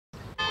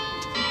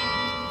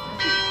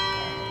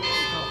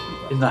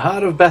In the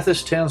heart of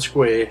Bathurst Town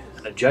Square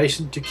and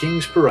adjacent to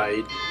King's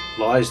Parade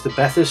lies the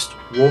Bathurst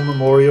War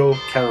Memorial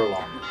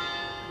Carillon.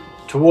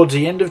 Towards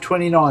the end of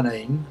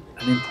 2019,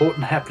 an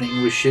important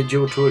happening was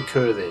scheduled to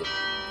occur there.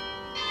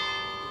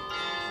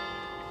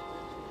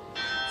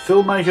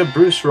 Filmmaker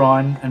Bruce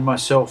Ryan and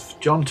myself,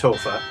 John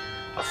Telfer,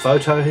 a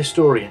photo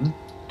historian,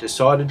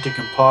 decided to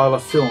compile a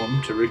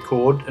film to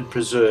record and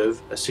preserve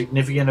a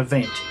significant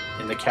event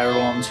in the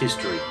Carillon's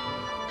history.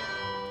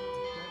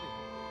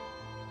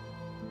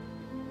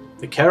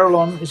 The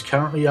Carillon is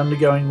currently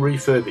undergoing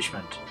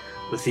refurbishment,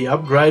 with the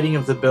upgrading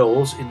of the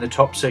bells in the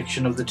top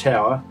section of the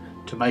tower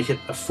to make it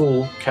a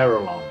full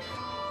carillon.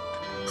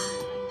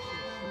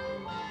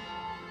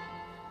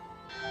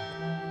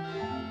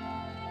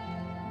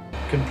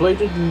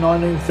 Completed in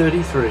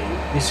 1933,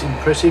 this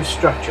impressive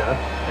structure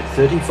had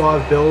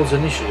 35 bells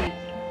initially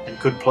and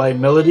could play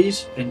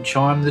melodies and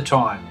chime the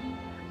time.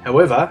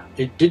 However,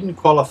 it didn't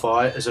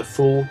qualify as a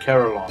full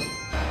carillon,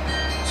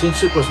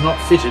 since it was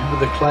not fitted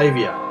with a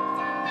clavier.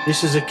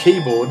 This is a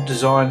keyboard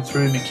designed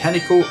through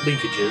mechanical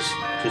linkages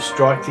to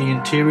strike the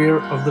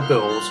interior of the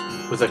bells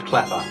with a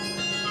clapper.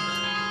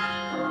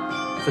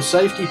 For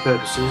safety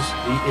purposes,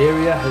 the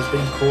area has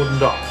been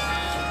cordoned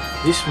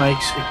off. This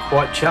makes it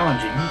quite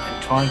challenging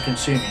and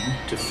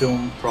time-consuming to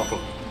film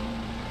properly.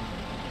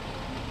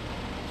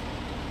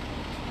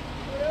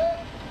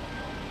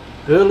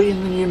 Early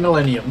in the new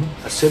millennium,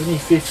 a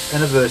 75th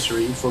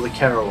anniversary for the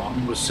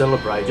Carillon was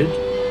celebrated,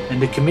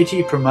 and a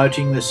committee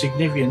promoting the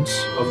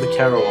significance of the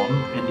Carillon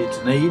and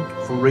its need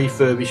for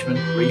refurbishment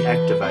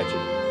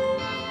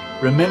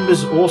reactivated.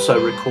 Remembers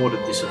also recorded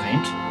this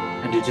event,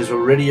 and it is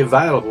already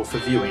available for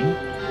viewing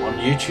on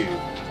YouTube.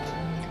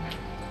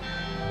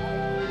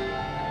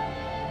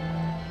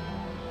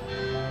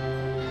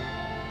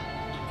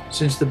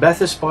 Since the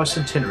Bathurst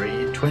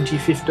Bicentenary in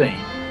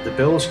 2015, the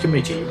Bells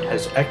Committee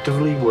has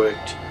actively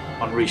worked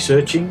on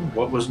researching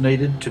what was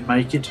needed to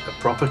make it a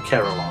proper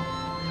carillon.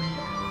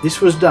 This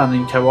was done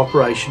in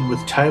cooperation with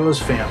Taylor's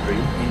Foundry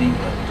in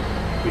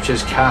England, which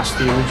has cast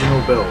the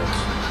original bells.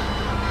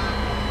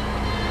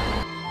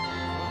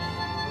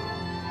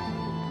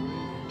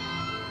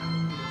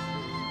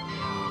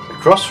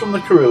 Across from the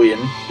Carillon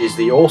is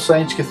the All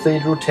Saints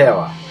Cathedral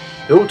Tower,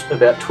 built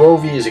about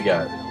 12 years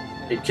ago.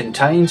 It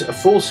contains a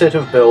full set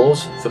of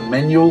bells for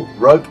manual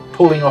rope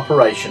pulling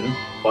operation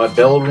by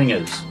bell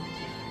ringers.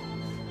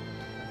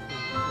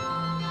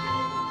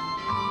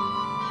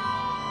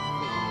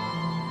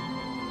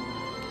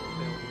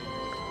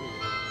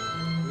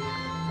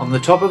 On the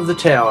top of the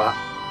tower,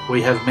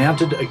 we have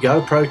mounted a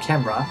GoPro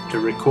camera to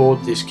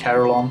record this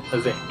carillon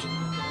event.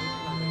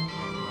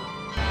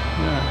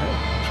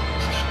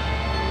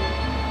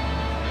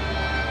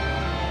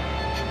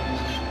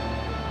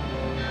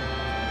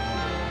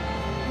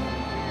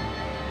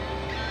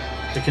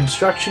 The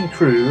construction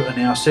crew are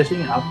now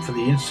setting up for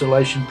the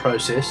installation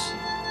process,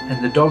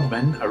 and the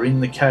dogmen are in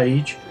the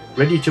cage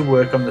ready to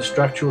work on the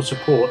structural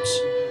supports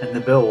and the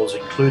bells,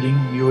 including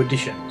new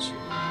additions.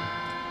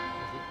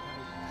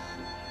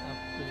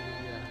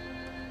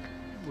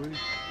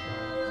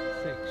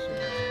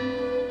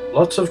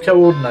 Lots of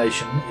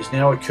coordination is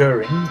now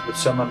occurring with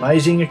some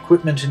amazing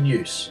equipment in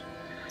use.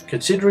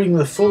 Considering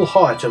the full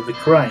height of the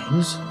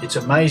cranes, it's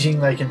amazing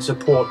they can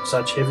support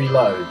such heavy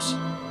loads.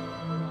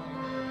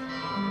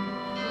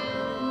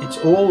 It's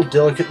all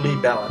delicately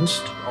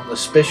balanced on the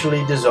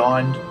specially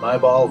designed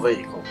mobile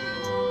vehicle.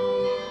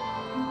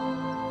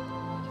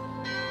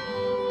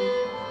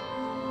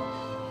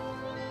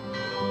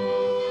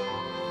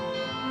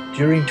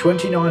 During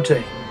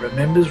 2019,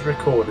 Remembers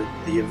recorded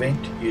the event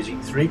using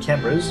 3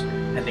 cameras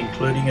and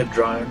including a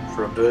drone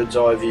for a bird's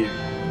eye view.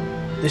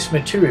 This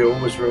material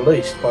was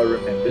released by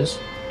Remembers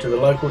to the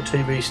local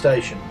TV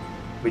station,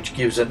 which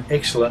gives an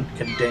excellent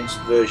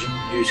condensed version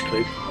news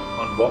clip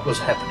on what was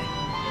happening.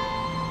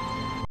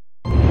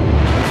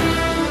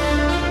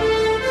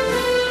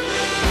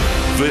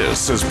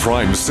 This is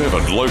Prime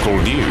 7 Local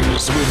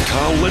News with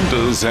Carl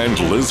Linders and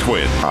Liz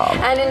Wynn.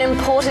 And an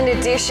important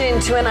addition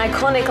to an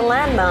iconic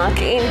landmark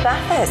in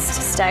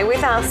Bathurst. Stay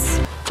with us.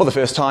 For the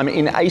first time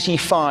in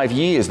 85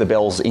 years, the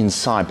bells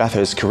inside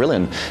Bathurst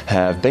Carillon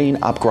have been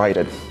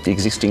upgraded. The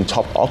existing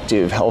top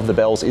octave of the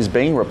bells is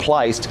being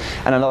replaced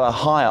and another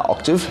higher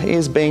octave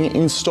is being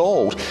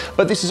installed.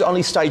 But this is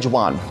only stage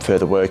 1.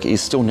 Further work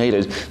is still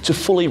needed to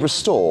fully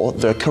restore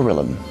the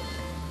Carillon.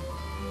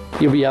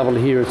 You'll be able to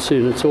hear it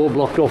soon. It's all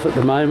blocked off at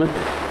the moment,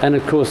 and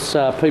of course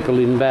people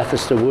in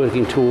Bathurst are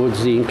working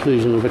towards the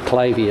inclusion of a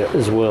clavier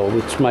as well,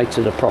 which makes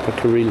it a proper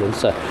carillon,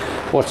 so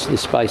watch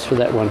this space for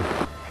that one.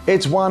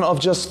 It's one of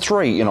just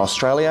 3 in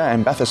Australia,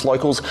 and Bathurst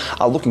locals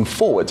are looking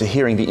forward to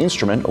hearing the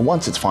instrument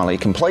once it's finally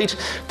complete.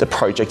 The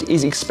project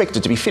is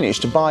expected to be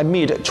finished by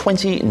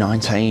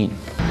mid-2019.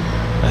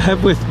 I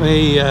have with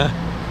me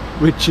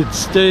Richard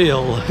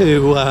Steele,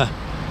 who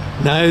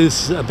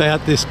knows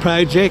about this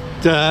project.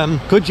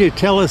 Could you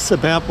tell us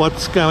about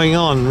what's going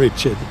on,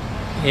 Richard?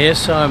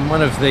 Yes, I'm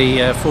one of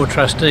the 4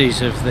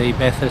 trustees of the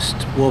Bathurst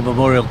War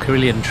Memorial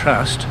Carillon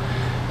Trust,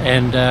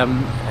 and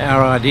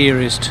our idea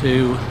is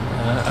to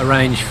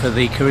arrange for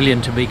the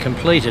carillon to be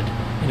completed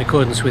in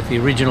accordance with the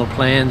original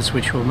plans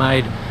which were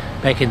made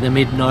back in the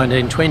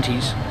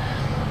mid-1920s.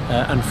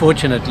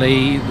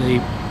 Unfortunately,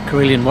 the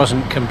carillon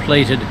wasn't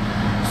completed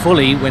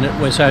fully when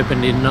it was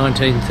opened in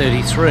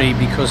 1933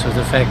 because of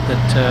the fact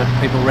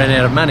that people ran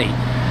out of money.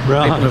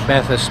 Right. People of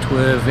Bathurst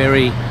were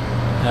very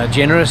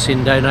generous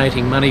in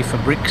donating money for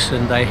bricks,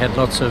 and they had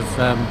lots of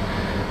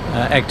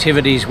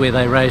activities where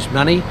they raised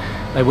money.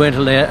 They weren't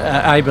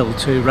able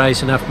to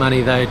raise enough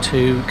money though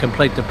to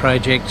complete the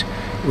project,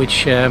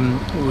 which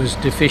was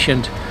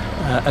deficient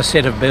a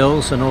set of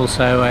bells and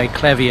also a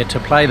clavier to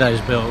play those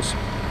bells.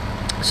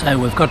 So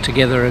we've got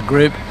together a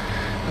group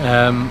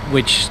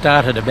which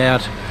started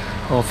about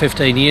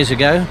 15 years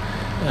ago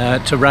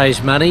to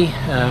raise money.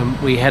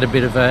 We had a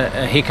bit of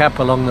a hiccup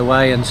along the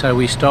way, and so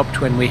we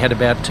stopped when we had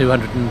about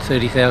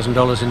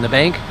 $230,000 in the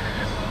bank.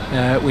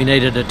 We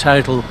needed a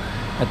total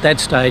at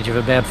that stage of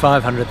about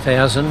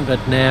 $500,000,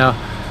 but now,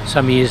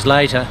 some years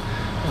later,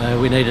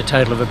 we need a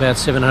total of about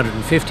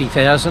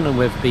 $750,000, and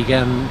we've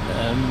begun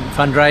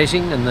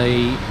fundraising, and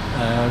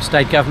the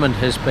state government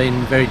has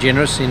been very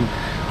generous in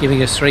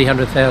giving us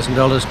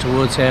 $300,000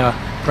 towards our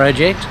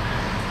project.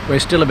 We're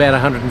still about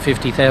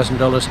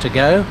 $150,000 to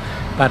go,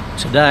 but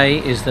today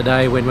is the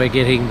day when we're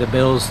getting the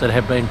bells that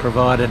have been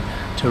provided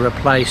to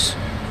replace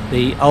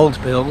the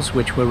old bells,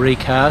 which were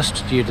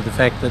recast due to the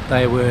fact that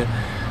they were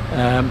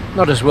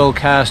not as well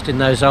cast in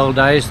those old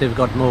days. They've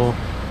got more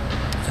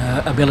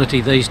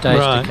ability these days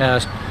to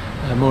cast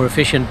more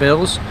efficient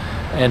bells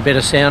and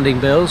better sounding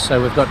bells.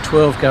 So we've got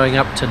 12 going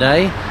up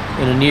today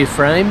in a new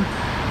frame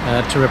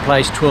to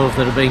replace 12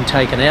 that are being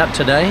taken out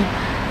today.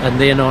 And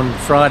then on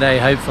Friday,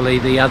 hopefully,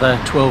 the other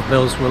 12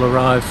 bells will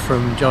arrive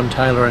from John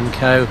Taylor and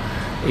Co.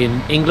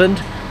 in England,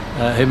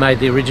 who made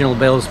the original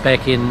bells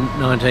back in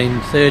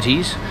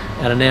 1930s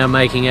and are now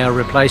making our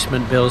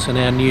replacement bells and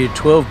our new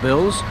 12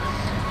 bells.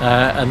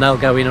 And they'll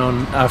go in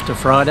on after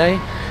Friday.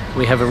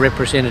 We have a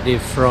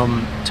representative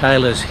from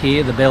Taylor's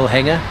here, the bell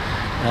hanger,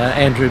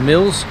 Andrew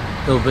Mills.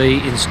 He'll be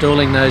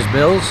installing those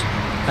bells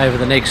over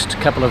the next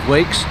couple of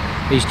weeks.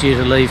 He's due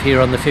to leave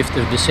here on the 5th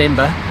of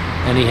December,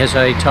 and he has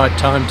a tight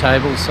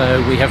timetable,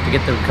 so we have to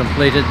get them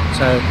completed.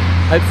 So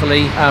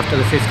hopefully after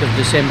the 5th of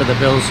December the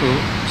bells will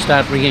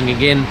start ringing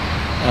again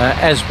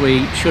as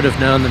we should have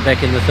known them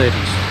back in the 30s.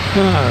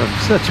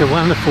 Oh, such a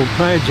wonderful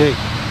project,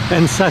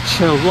 and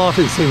such a lot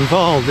is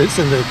involved,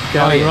 isn't it?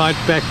 Going right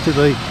back to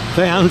the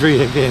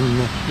foundry again,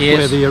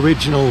 where the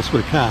originals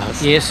were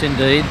cast. Yes,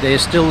 indeed. They're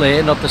still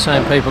there, not the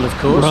same people of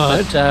course,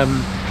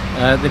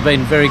 but they've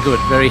been very good,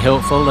 very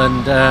helpful,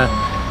 and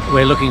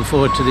we're looking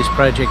forward to this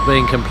project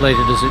being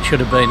completed as it should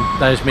have been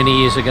those many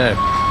years ago.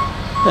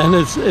 And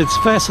it's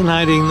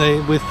fascinating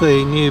with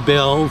the new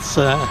bells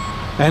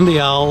and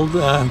the old.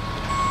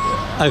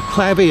 A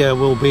clavier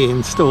will be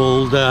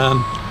installed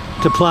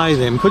to play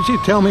them. Could you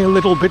tell me a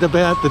little bit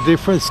about the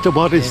difference to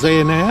what is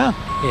there now?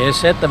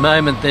 Yes, at the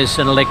moment there's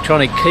an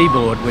electronic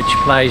keyboard which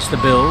plays the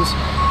bells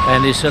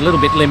and is a little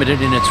bit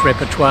limited in its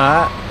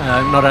repertoire,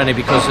 not only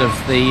because of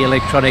the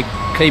electronic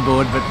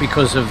keyboard but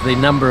because of the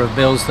number of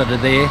bells that are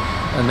there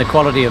and the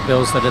quality of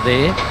bells that are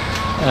there.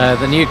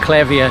 The new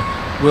clavier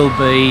will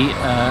be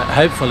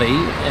hopefully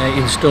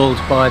installed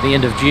by the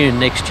end of June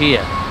next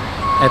year.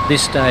 At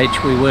this stage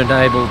we weren't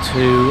able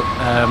to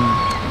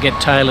get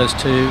tailors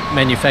to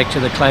manufacture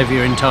the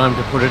clavier in time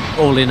to put it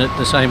all in at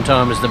the same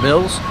time as the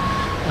bells,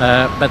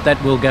 but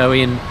that will go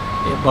in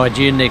by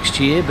June next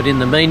year. But in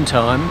the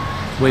meantime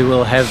we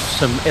will have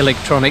some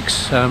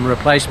electronics,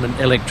 replacement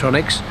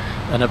electronics,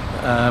 and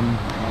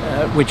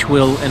which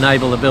will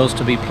enable the bells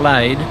to be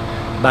played,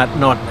 but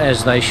not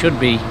as they should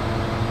be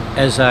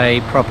as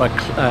a proper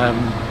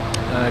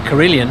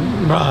carillon,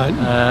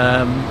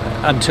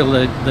 until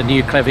the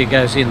new clavier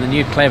goes in. The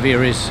new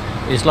clavier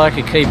is like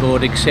a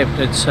keyboard, except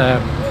it's a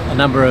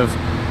number of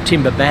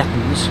timber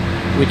battens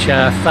which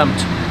are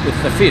thumped with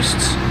the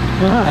fists,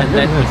 and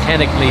that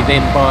mechanically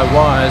then by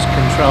wires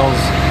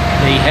controls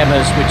the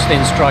hammers which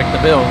then strike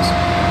the bells.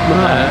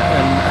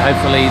 And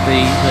hopefully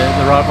the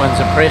right ones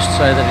are pressed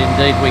so that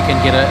indeed we can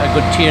get a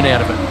good tune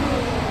out of it.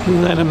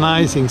 Isn't that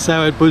amazing?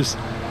 So it was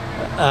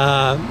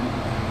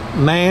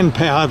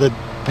manpower that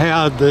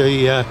powered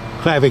the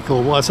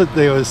clavicle, was it?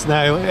 There was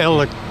no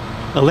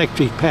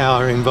electric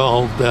power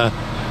involved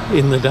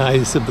in the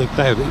days of the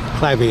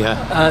clavier.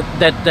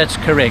 That's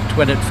correct.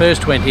 When it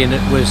first went in,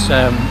 it was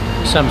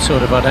some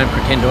sort of, I don't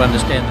pretend to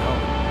understand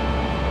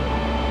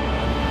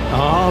the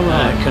whole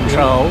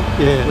control,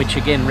 which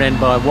again ran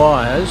by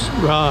wires,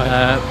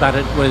 but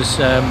it was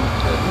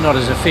not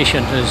as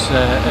efficient as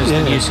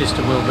the new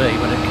system will be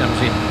when it comes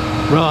in.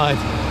 Right.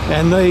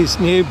 And these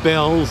new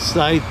bells,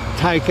 they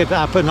take it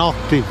up an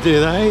octave, do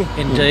they?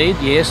 Indeed,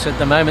 yes. At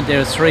the moment there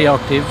are 3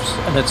 octaves,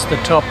 and it's the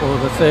top or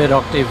the 3rd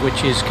octave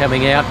which is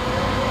coming out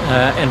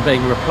and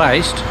being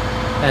replaced.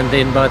 And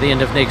then by the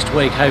end of next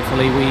week,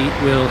 hopefully we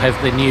will have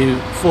the new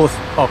 4th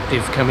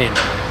octave come in.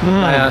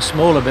 They are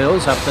smaller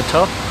bells up the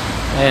top,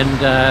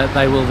 and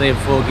they will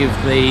therefore give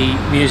the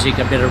music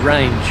a better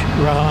range.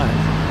 Right.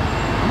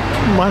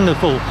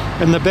 wonderful.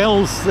 And the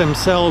bells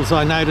themselves,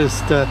 I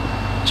noticed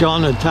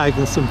John had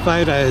taken some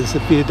photos a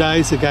few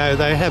days ago.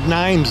 They have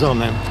names on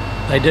them.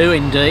 They do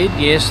indeed,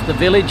 yes. The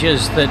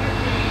villages that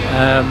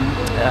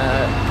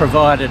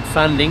provided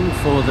funding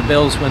for the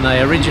bells when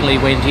they originally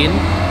went in,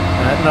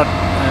 not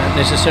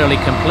necessarily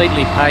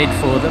completely paid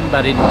for them,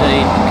 but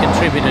indeed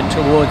contributed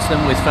towards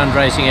them with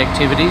fundraising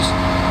activities,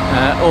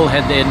 all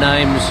had their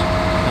names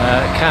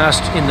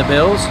cast in the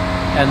bells,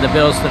 and the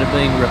bells that are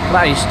being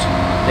replaced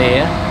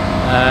there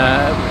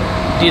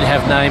did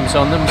have names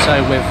on them,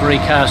 so we've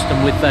recast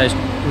them with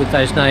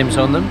those names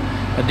on them.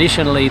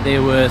 Additionally,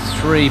 there were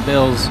 3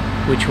 bells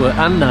which were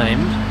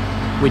unnamed,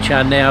 which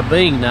are now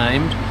being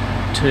named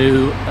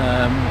to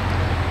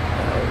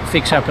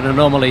fix up an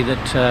anomaly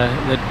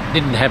that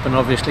didn't happen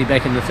obviously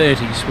back in the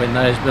 30s when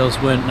those bells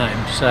weren't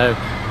named. So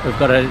we've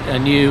got a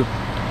new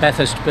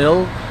Bathurst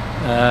bell,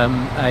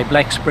 a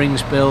Black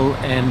Springs bell,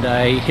 and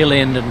a Hill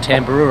End and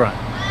Tambaroora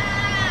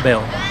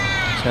bell.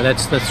 So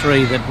that's the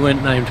 3 that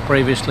weren't named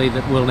previously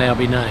that will now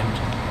be named.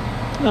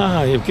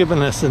 Oh, you've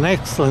given us an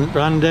excellent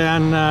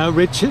rundown,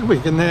 Richard. We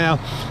can now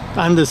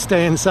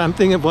understand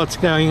something of what's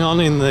going on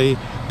in the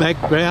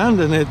background,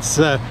 and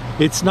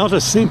it's not a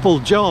simple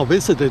job,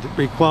 is it? It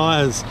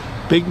requires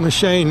big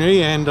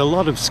machinery and a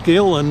lot of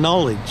skill and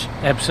knowledge.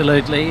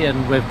 Absolutely,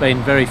 and we've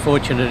been very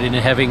fortunate in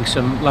having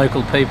some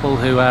local people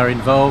who are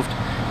involved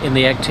in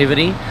the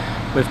activity.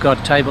 We've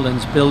got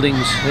Tablelands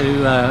Buildings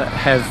who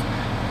have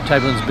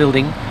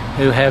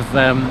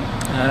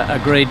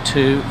agreed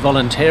to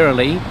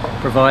voluntarily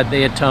provide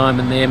their time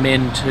and their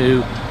men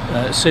to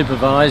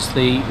supervise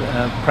the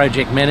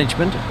project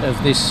management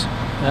of this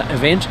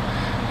event.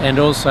 And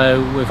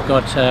also we've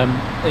got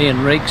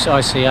Ian Reeks,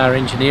 ICR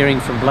Engineering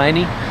from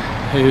Blaney,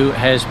 who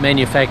has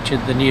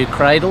manufactured the new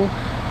cradle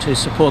to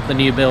support the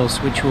new bells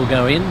which will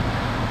go in.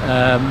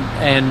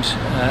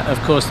 Of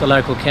course the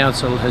local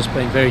council has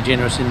been very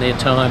generous in their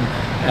time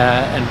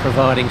and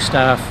providing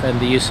staff and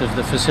the use of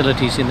the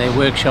facilities in their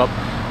workshop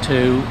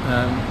to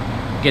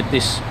get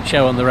this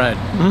show on the road.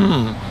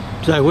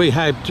 So we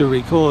hope to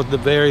record the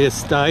various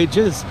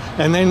stages,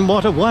 and then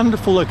what a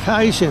wonderful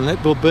occasion it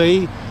will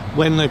be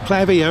when the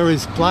clavier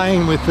is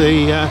playing with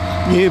the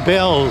new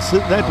bells.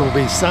 That will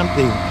be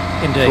something.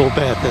 Indeed. For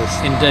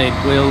Bathurst. Indeed.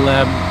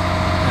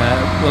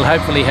 We'll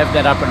hopefully have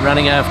that up and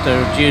running after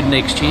June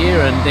next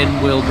year, and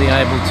then we'll be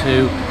able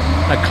to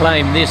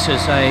acclaim this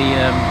as a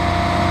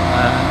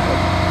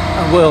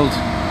world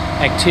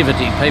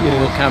activity. People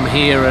will come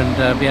here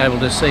and be able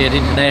to see it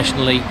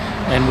internationally,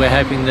 and we're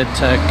hoping that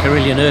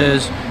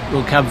Carillonneurs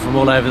will come from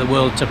all over the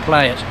world to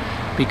play it,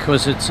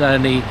 because it's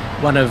only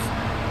one of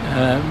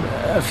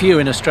a few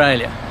in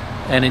Australia.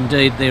 And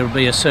indeed there will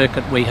be a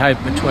circuit, we hope,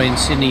 between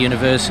Sydney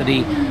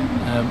University,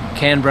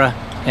 Canberra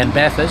and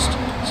Bathurst,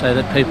 so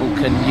that people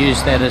can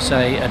use that as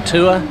a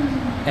tour,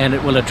 and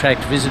it will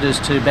attract visitors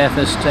to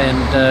Bathurst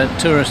and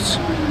tourists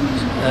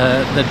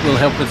that will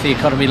help with the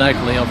economy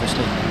locally,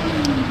 obviously.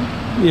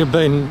 You've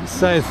been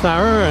so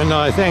thorough, and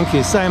I thank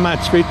you so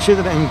much,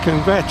 Richard, and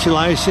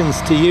congratulations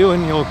to you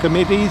and your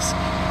committees.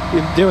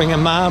 You're doing a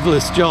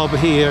marvellous job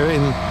here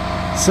in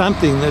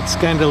something that's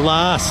going to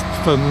last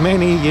for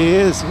many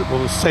years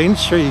or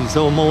centuries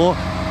or more,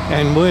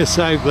 and we're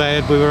so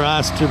glad we were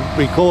asked to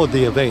record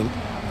the event.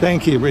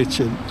 Thank you,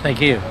 Richard. Thank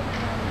you.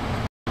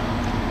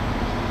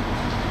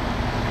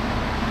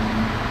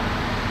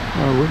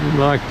 I wouldn't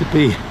like to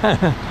be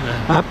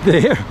up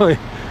there. We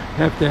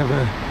have to have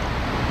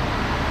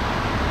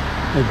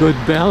a good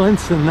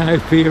balance and no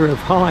fear of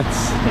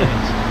heights.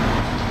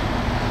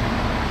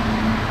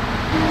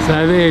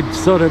 So they're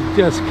sort of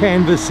just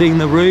canvassing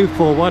the roof,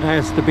 or what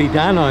has to be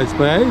done, I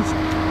suppose,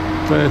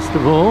 first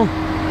of all.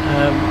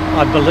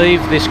 I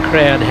believe this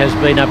crowd has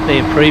been up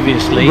there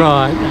previously,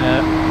 right,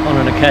 on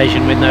an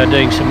occasion when they were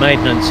doing some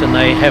maintenance, and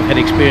they have had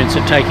experience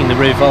of taking the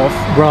roof off,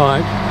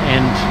 right,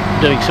 and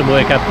doing some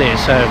work up there.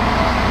 So,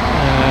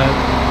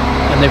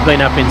 and they've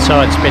been up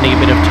inside spending a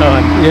bit of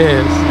time,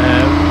 yes,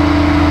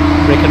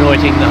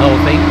 reconnoitring the whole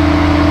thing.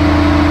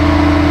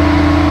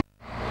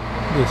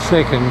 The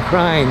second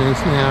crane has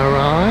now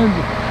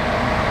arrived,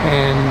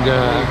 and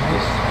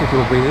it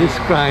will be this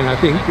crane, I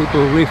think, it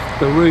will lift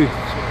the roof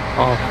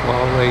off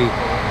while the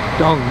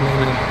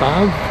dogmen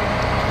above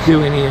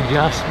do any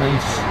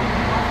adjustments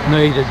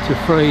needed to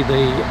free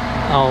the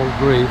old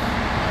roof.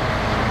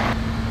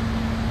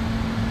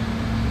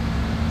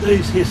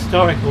 These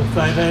historical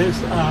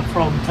photos are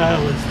from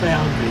Taylor's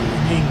Foundry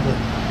in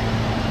England.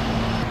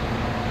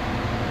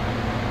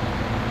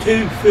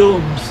 2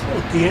 films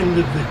at the end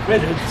of the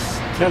credits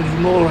tell you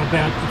more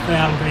about the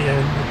foundry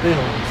and the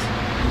bells.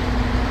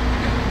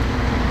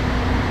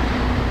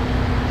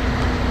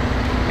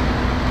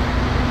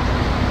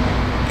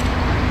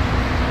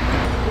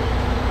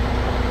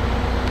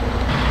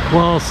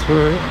 Whilst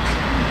we're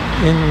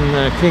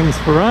in King's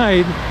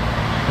Parade,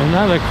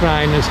 another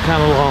crane has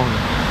come along,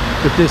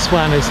 but this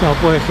one is not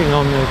working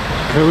on the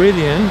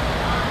Carillon,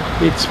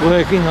 it's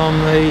working on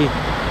the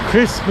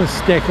Christmas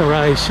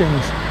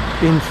decorations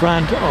in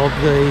front of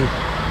the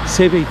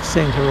Civic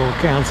Centre or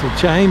Council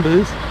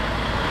Chambers,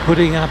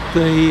 putting up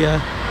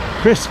the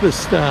Christmas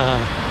star.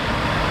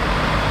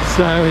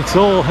 So it's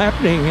all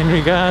happening in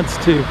regards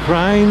to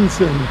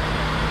cranes and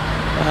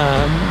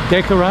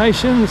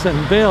decorations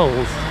and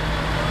bells.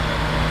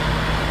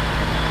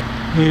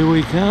 Here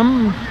we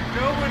come.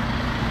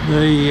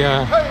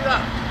 The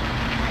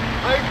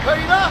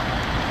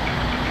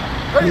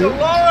Peter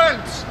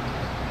Lawrence!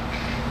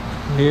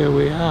 here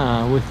we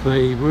are with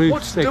the roof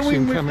What's section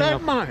doing with coming that,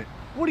 up. mate?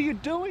 What are you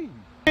doing?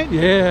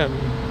 Yeah.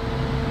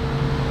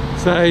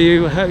 So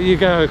you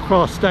go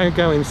across, don't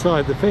go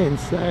inside the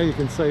fence, so you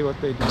can see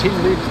what they're doing.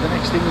 Tin lid's the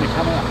next thing to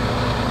come out.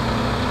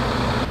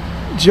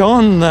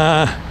 John,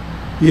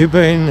 you've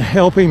been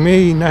helping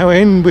me no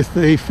end with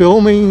the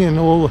filming and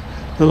all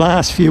the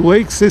last few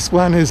weeks. This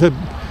one is a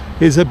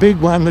big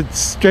one that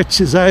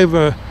stretches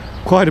over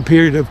quite a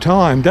period of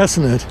time,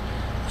 doesn't it?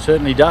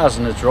 Certainly does,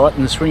 and it's right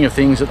in the swing of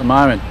things at the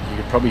moment. You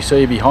can probably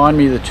see behind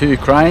me the two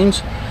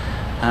cranes.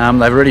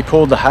 They've already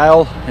pulled the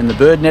hail and the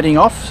bird netting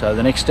off, so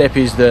the next step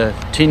is the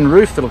tin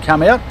roof that'll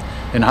come out,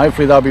 and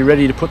hopefully they'll be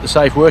ready to put the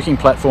safe working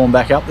platform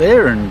back up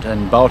there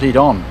and bolt it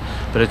on.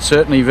 But it's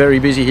certainly very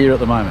busy here at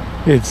the moment.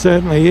 It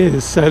certainly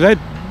is. So that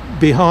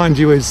behind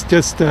you is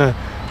just to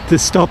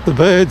stop the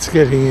birds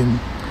getting in.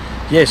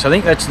 Yes, I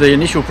think that's the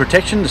initial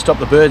protection, to stop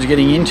the birds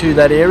getting into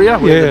that area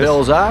where the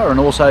bells are, and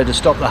also to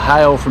stop the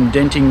hail from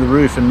denting the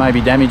roof and maybe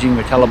damaging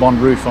the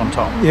colorbond roof on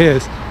top.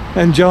 Yes.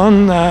 And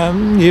John,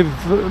 you've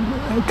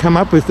come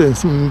up with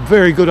some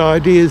very good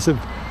ideas of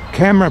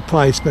camera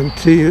placement.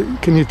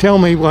 Can you tell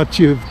me what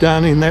you've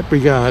done in that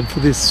regard for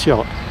this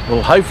shot?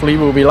 Well, hopefully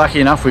we'll be lucky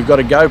enough. We've got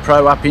a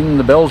GoPro up in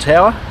the bell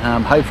tower.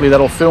 Hopefully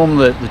that'll film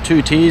the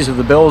two tiers of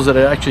the bells that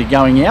are actually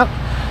going out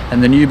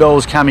and the new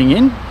bells coming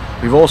in.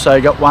 We've also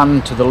got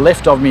one to the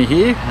left of me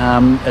here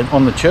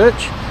on the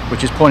church,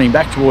 which is pointing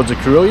back towards the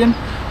Carillon.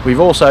 We've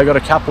also got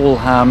a couple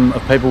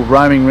of people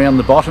roaming around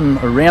the bottom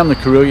around the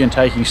Carillon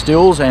taking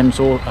stills and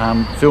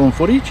film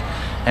footage,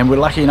 and we're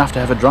lucky enough to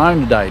have a drone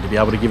today to be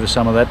able to give us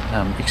some of that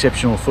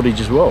exceptional footage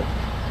as well.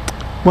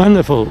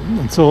 Wonderful,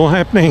 it's all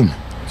happening.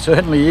 It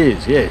certainly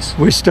is, yes.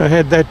 Wished I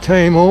had that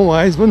team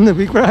always, wouldn't it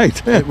be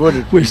great? It would.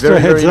 It'd be Wished very, I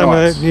had very some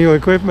nice. of that new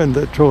equipment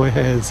that Troy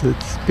has.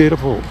 It's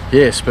beautiful.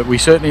 Yes, but we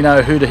certainly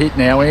know who to hit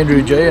now.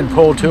 Andrew G and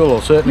Paul Toole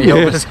will certainly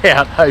help us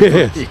out,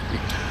 hopefully. Yes.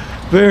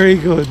 Very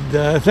good.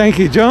 Thank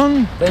you,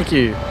 John. Thank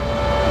you.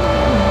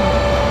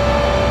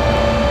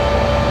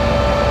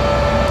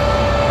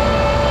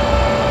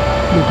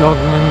 The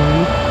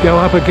dogmen go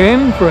up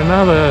again for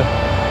another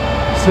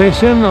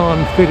session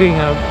on fitting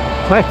a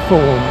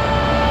platform,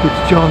 which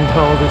John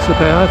told us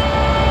about.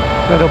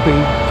 That'll be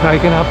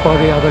taken up by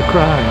the other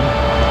crane.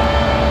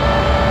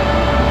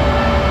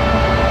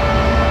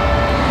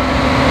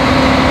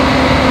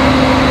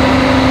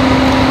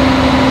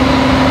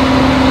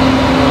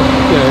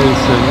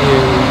 There's a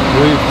new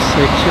roof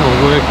sectional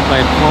work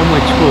platform,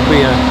 which will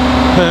be a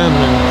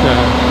permanent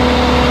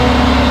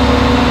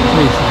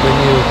piece of the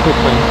new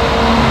equipment.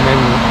 And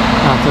then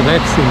after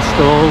that's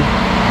installed,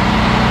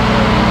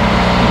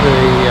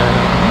 the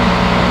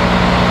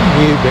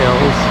new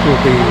bells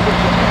will be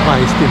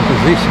placed in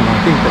position. I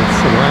think that's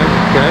the way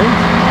it goes.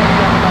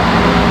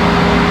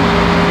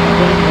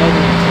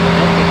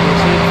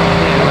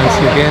 Once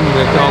again,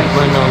 the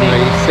dogman on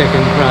the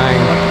second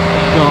crane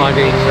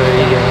guiding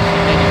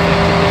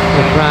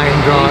the crane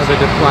driver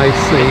to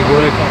place the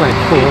work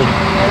platform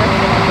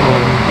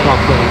on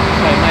properly.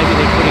 So maybe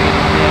they're putting it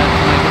on there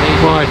to make it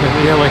easier. Quite a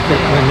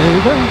delicate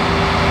manoeuvre.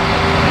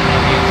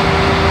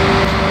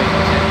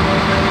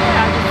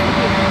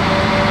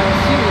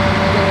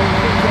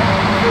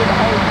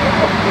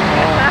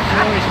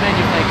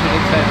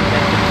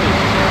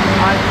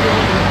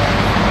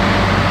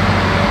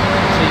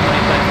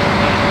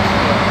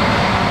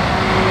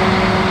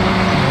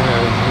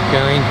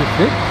 Going to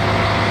fit.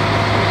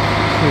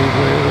 See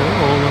where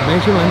all the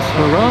measurements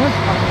were right.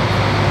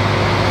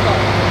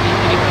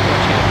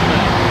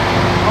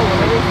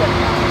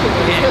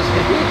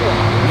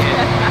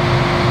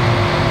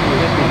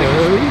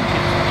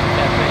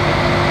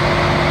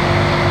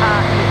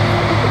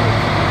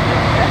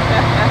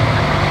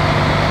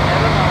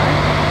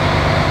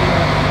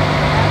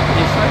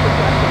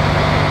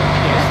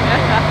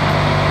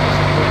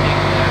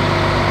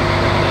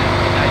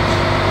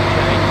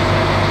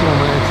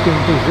 Almost in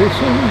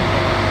position.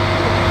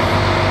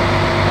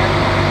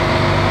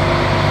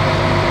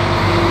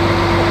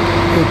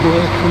 Good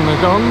work from the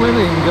dogman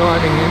in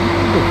guiding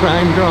the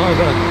crane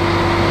driver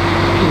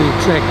to the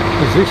exact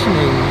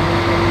positioning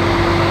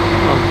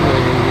of the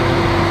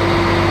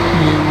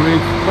new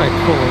roof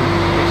platform,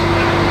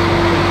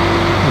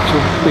 which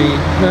will be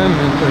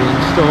permanently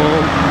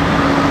installed,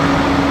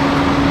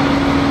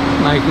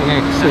 making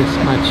access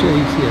much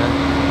easier.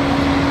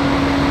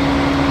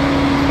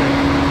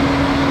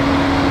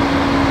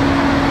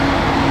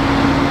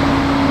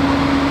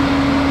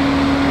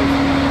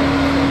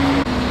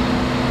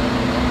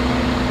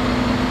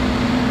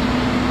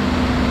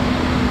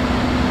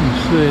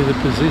 See the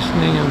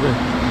positioning of the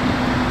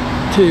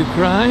two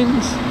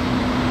cranes,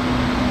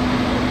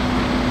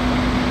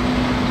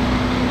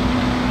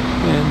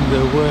 and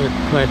the work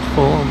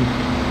platform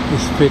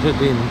is fitted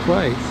in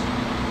place.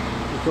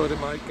 We thought it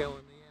might go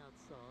on the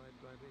outside,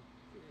 but its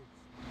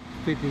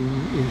fitting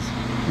is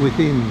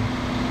within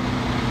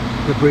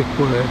the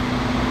brickwork.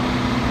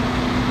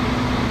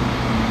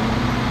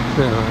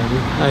 So I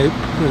would hope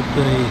that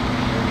the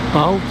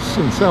bolts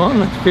and so on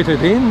that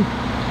fitted in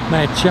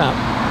match up.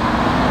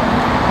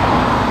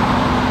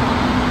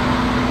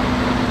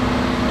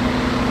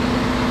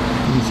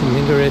 And some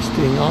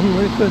interesting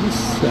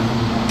onlookers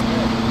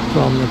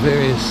from the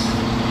various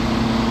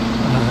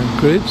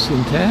groups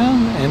in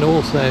town, and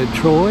also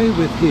Troy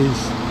with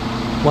his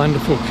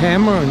wonderful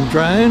camera and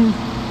drone,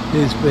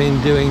 who's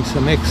been doing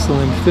some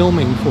excellent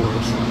filming for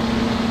us.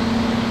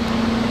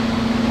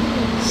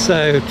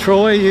 So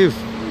Troy, you've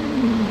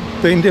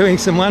been doing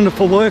some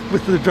wonderful work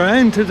with the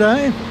drone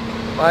today?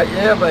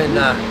 Yeah, I've been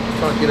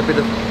trying to get a bit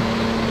of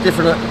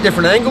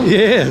different angle.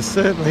 Yeah, it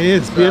certainly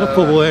is.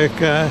 Beautiful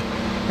work.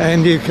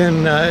 And you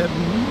can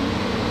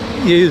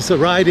use the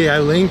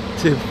radio link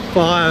to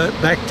fire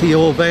it back to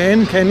your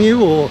van, can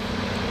you? Or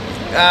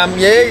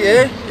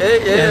yeah.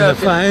 And the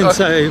phone,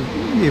 so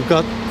you've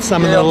got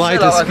some of the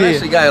latest I can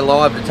actually go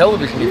live to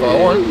television if I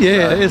want.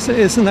 Yeah, so.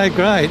 Isn't that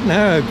great?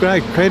 No,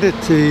 great credit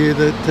to you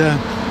that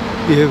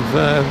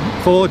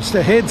you've forged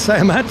ahead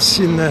so much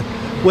in the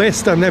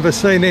West. I've never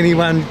seen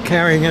anyone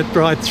carrying it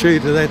right through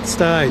to that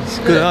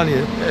stage. Good on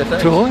you. Yeah,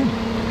 Troy?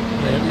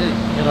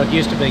 Yeah. You're not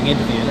used to being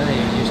interviewed, are you?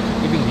 You're used to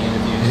giving the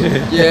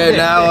interviews.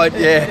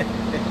 Yeah.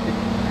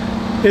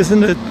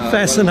 Isn't it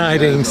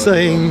fascinating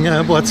seeing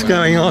what's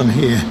going on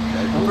here?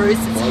 Bruce,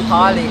 it's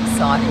highly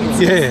exciting.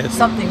 It's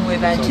something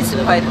we've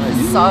anticipated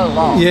for so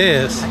long.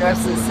 Yes. And to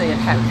absolutely see it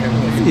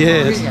happen.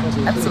 Yes.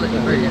 Brilliant. Absolutely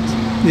brilliant.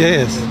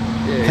 Yes.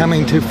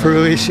 Coming to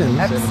fruition.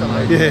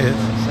 Absolutely. Yes.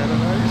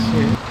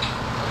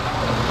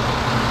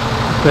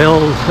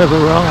 Bells have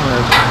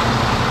arrived.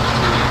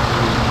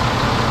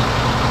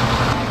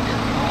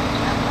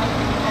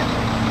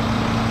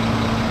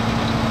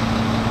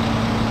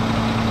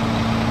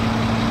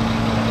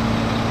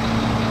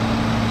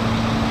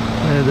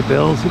 The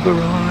bells have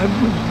arrived,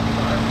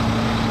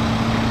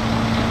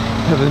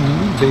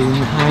 haven't been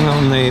hung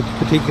on their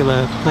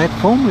particular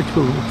platform, which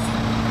will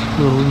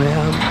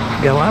now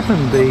go up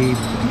and be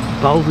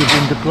bolted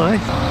into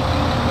place.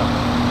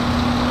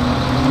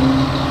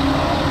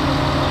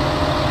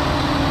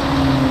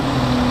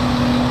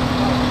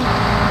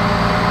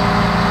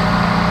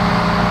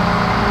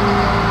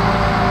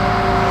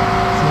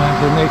 So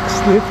the next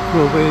lift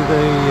will be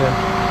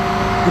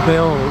the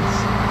bells.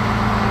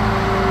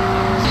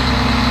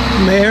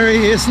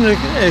 Mary, isn't it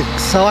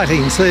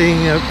exciting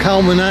seeing a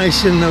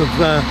culmination of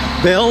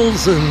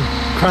bells and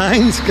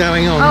cranes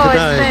going on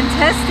today? Oh, it's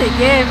fantastic,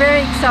 yeah, very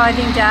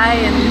exciting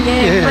day, and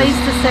pleased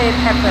to see it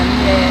happen,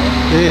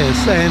 Yes,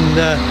 and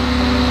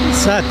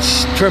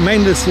such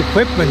tremendous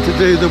equipment to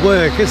do the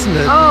work, isn't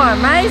it? Oh,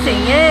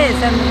 amazing, yes,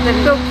 and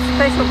they've built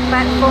special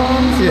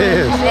platforms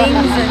for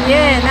things,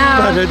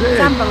 and it's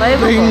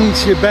unbelievable. It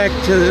brings you back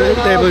to,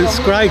 there was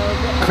great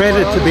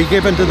credit to be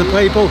given to the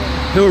people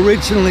who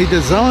originally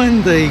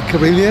designed the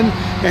Carillon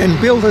and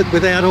built it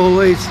without all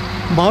these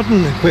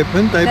modern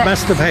equipment. They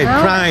must have had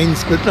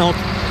cranes, but not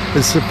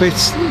as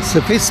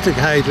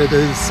sophisticated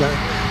as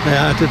they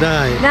are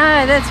today.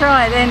 No, that's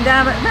right, and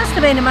it must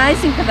have been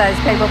amazing for those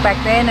people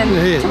back then,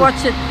 and to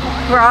watch it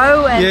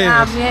grow,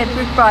 and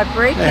brick by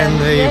brick. And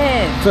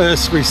the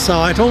first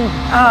recital.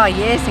 Oh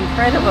yes,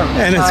 incredible.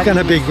 And it's going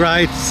to be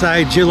great,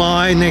 say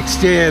July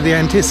next year, the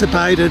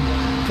anticipated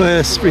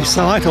first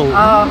recital.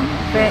 Oh,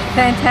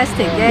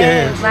 fantastic,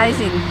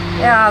 amazing.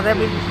 Oh, they'll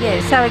be,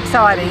 so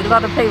exciting. A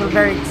lot of people are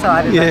very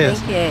excited, I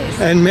think, yes.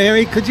 And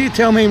Mary, could you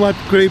tell me what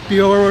group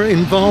you're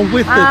involved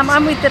with?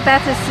 I'm with the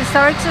Bathurst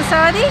Historic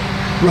Society.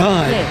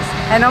 Right. Yes,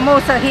 and I'm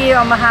also here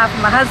on behalf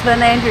of my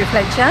husband, Andrew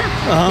Fletcher.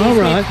 Oh,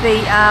 right. With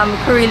the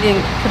Carillon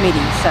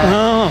Committee. So.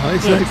 Oh,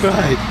 isn't that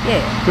great?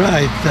 Yeah.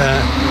 Great.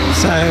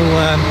 So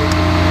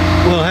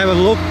we'll have a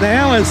look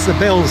now as the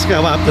bells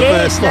go up the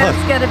first lot. Yes,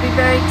 that's going to be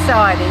very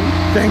exciting.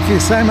 Thank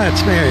you so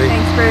much, Mary.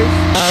 Thanks,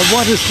 Bruce.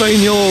 What has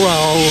been your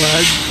role,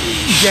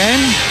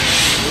 Jan?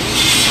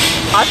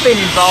 I've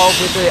been involved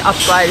with the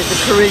upgrade of the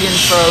Carillon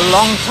for a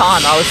long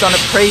time. I was on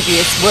a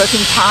previous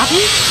working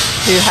party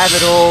to have it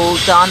all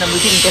done, and we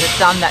didn't get it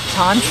done that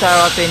time, so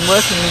I've been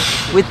working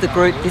with the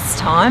group this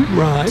time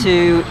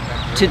to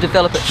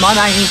develop it. My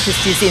main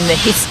interest is in the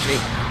history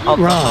of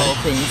the whole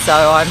thing, so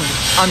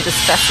I'm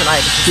just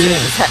fascinated to see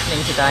what's happening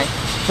today.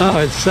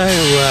 Oh, it's so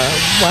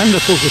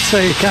wonderful to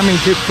see it coming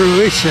to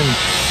fruition.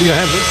 You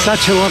have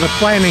such a lot of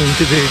planning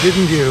to do,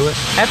 didn't you?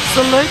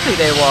 Absolutely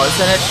there was,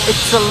 and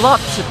it's a lot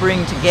to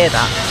bring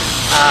together.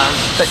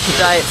 But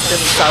today it's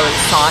just so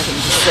exciting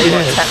to see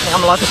what's happening.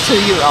 I'm like a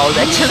 2-year-old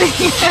actually.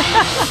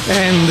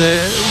 And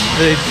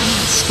the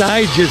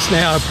stages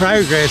now of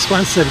progress,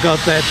 once they've got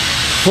that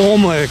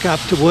formwork up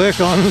to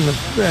work on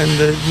and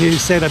the new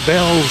set of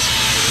bells,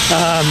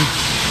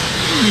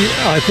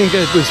 I think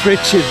it was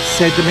Richard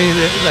said to me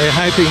that they're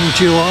hoping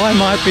July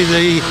might be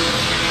the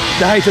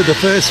date of the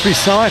first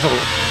recital.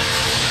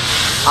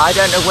 I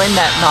don't know when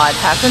that might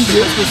happen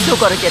because we've still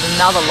got to get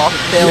another lot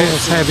of bells.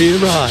 Yes, have you?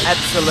 Right.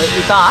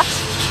 Absolutely, but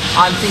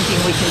I'm thinking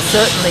we can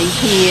certainly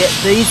hear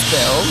these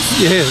bells.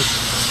 Yes.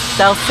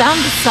 They'll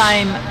sound the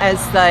same as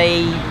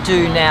they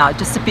do now,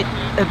 just a bit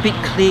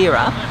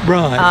clearer.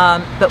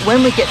 Right. But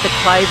when we get the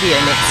clavier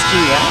next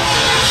year,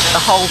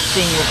 the whole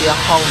thing will be a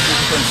whole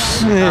different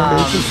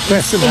it's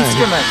fascinating.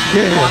 instrument.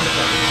 Yeah.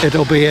 Wonderful.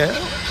 It'll be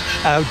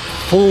a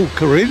full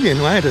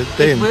carillon, won't it,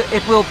 then?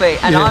 It will be,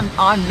 and Yeah.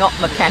 I'm not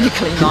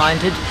mechanically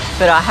minded,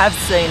 but I have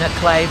seen a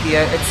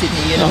clavier at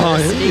Sydney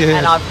University,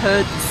 and I've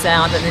heard the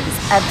sound, and it is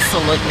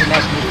absolutely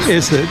magnificent.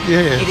 Is it?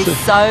 Yeah. It is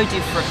so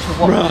different to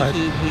what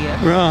we hear here.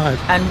 Right.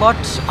 And what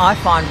I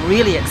find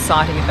really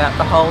exciting about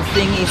the whole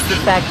thing is the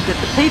fact that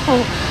the people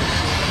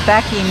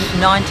back in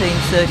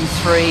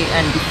 1933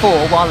 and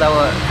before, while they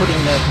were putting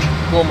the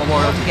War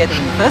Memorial together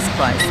in the first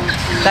place,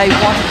 they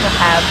wanted to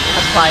have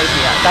a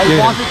clavier. They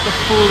wanted the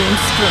full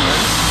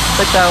instrument,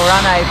 but they were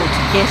unable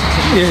to get it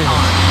at the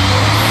time.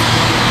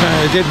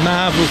 They did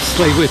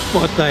marvellously with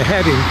what they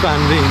had in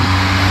funding.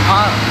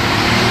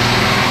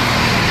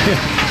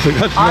 We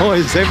got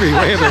noise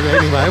everywhere, but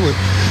anyway.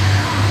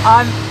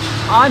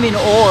 I'm in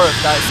awe of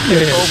those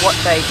people, what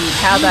they did,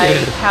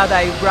 how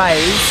they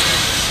raised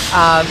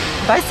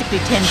basically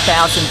 £10,000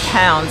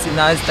 in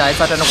those days.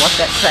 I don't know what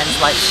that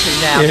translates to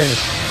now.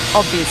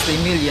 Obviously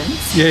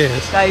millions.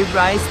 Yes. They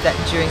raised that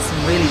during some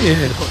really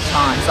difficult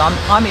times.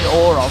 I'm in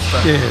awe of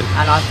them,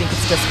 and I think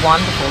it's just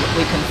wonderful that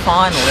we can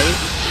finally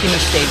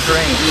finish their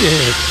dream.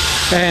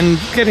 Yes. And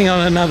getting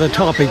on another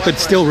topic, but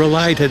still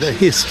related to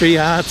history,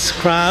 arts,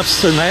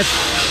 crafts and that,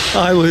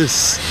 I was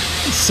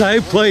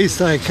so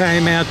pleased I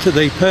came out to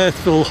the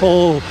Perthville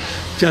Hall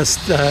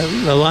just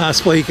the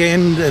last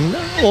weekend, and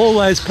all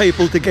those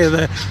people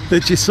together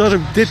that you sort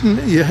of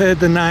you heard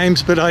the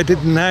names, but I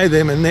didn't know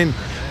them, and then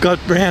got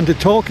round to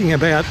talking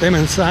about them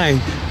and saying,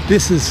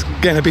 this is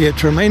going to be a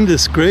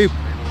tremendous group.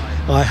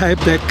 I hope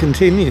that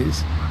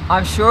continues.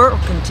 I'm sure it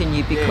will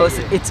continue because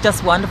it's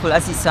just wonderful.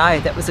 As you say,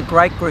 that was a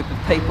great group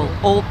of people,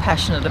 all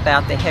passionate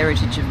about the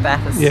heritage of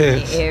Bathurst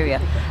in the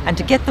area. And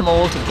to get them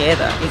all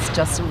together is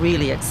just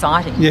really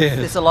exciting.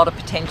 There's a lot of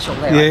potential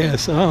there.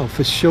 Yes, oh,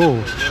 for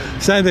sure.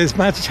 So there's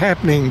much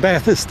happening.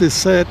 Bathurst is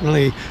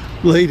certainly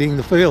leading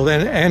the field,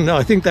 and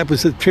I think that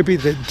was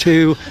attributed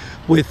to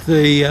with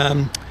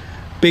the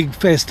big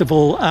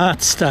festival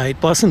art state,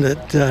 wasn't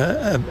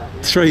it,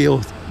 3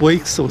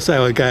 weeks or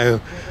so ago?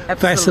 Absolutely.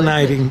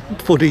 Fascinating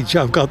footage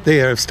I've got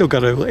there. I've still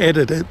got to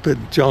edit it, but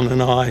John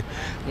and I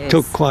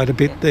took quite a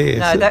bit there.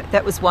 No,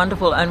 that was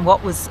wonderful, and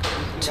what was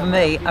to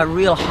me a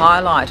real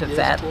highlight of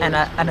that and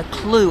a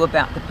clue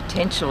about the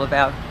potential of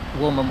our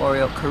War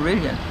Memorial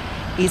Carillon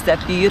is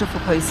that beautiful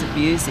piece of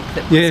music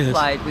that was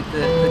played with the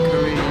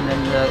carillon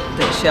and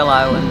the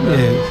cello and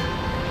the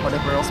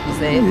whatever else was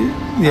there,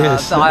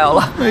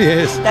 viola.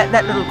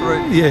 That little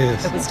group.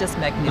 It was just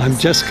magnificent. I'm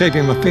just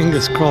keeping my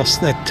fingers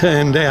crossed that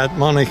turned out.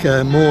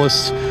 Monica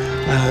Morse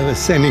was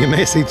sending a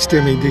message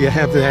to me, do you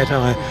have that?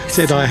 I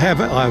said I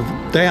have it, I've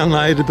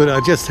downloaded, but I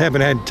just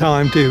haven't had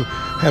time to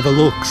have a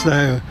look,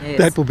 so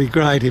that would be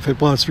great if it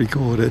was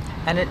recorded.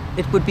 And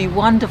it would be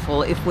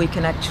wonderful if we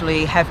can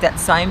actually have that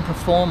same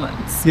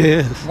performance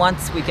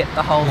once we get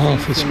the whole thing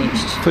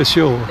finished. For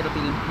sure. It'll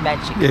be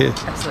magic,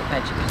 absolute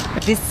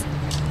magic. This,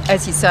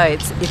 as you say,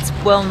 it's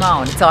well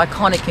known, it's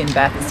iconic in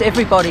Bathurst.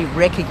 Everybody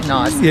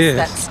recognises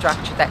that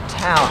structure, that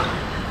tower.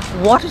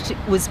 What it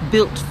was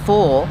built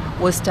for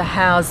was to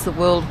house the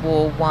World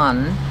War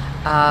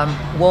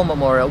I War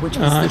Memorial, which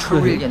was the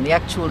carillon, the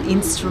actual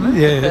instrument,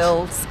 the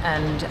bells,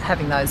 and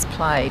having those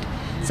played.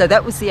 So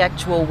that was the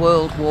actual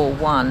World War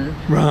I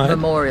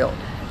memorial.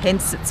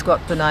 Hence it's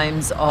got the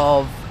names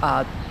of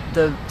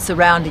the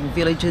surrounding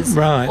villages,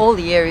 all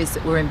the areas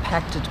that were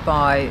impacted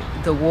by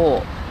the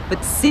war.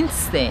 But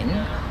since then,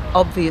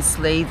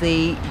 obviously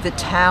the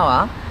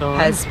tower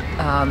has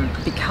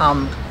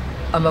become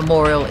a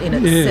memorial in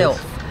itself,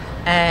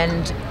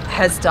 and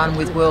has done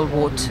with World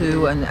War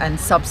II and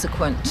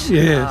subsequent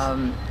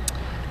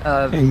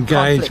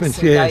engagements.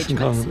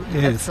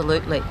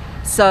 Absolutely.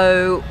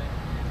 So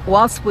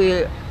whilst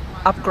we're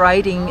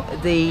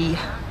upgrading the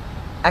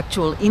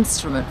actual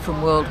instrument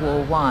from World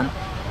War I,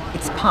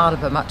 it's part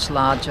of a much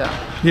larger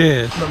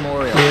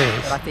memorial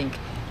that I think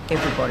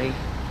everybody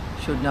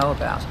should know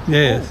about.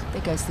 There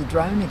goes the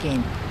drone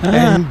again.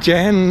 And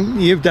Jan,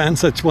 you've done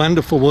such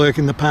wonderful work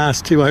in the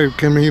past too. I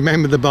can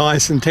remember the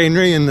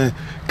bicentenary and the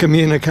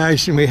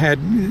communication we had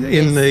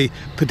in the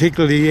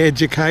particularly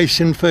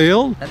education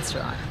field. That's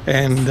right.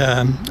 And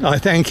I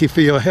thank you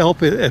for your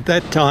help. At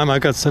that time I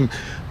got some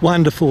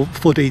wonderful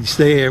footage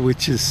there,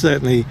 which is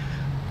certainly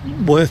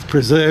worth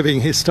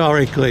preserving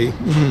historically.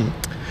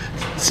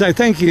 So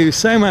thank you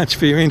so much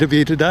for your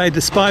interview today.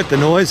 Despite the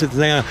noise,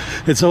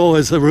 it's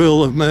always the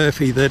rule of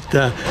Murphy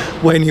that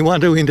when you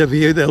want to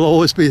interview, there'll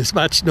always be as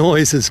much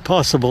noise as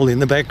possible in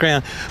the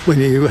background. When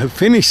you have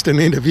finished an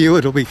interview,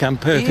 it'll become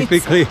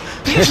perfectly clear.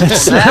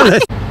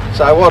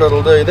 So what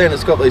it'll do then,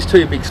 it's got these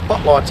 2 big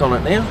spotlights on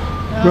it now.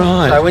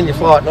 Right. So when you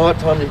fly at night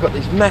time, you've got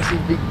this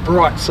massive, big,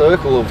 bright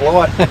circle of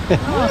light.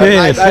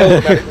 Yes. They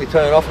automatically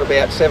turn off at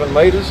about 7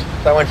 metres.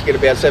 So once you get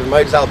about 7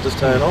 metres, they'll just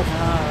turn off.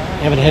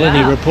 You haven't had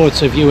any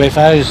reports of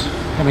UFOs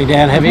coming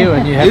down, have you?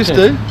 And you have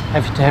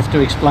have to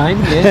explain.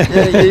 Yeah.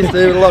 Yeah, you used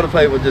to. A lot of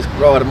people just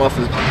write them off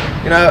as,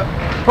 you know,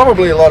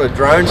 probably a lot of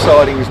drone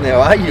sightings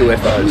now are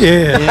UFOs.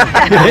 Yeah.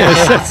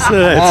 Yes, that's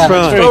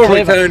right. It's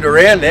probably turned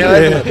around now,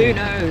 isn't it? Who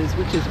knows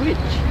which is which?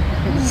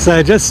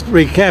 So just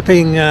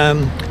recapping,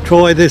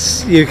 Troy,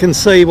 this, you can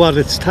see what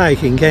it's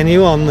taking, can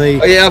you, on the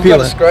yeah, I've viewer?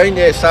 got a screen,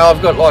 yeah, so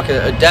I've got like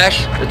a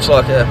dash. It's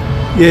like a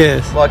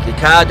like your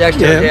car dash,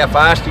 tells you how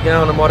fast you're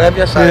going and what have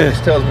you, so it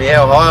just tells me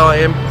how high I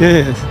am.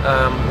 Yes.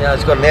 You know,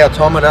 it's got an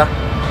altimeter,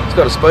 it's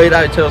got a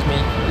speedo, it tells me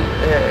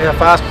how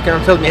fast it's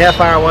going, tells me how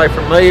far away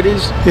from me it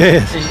is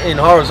in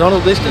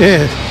horizontal distance.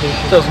 Yes.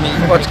 It tells me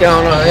what's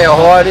going on, how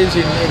high it is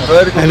in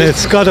vertical and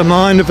distance. It's got a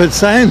mind of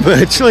its own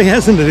virtually,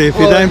 hasn't it, if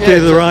you don't do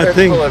the right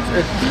thing.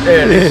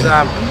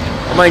 I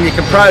mean, you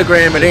can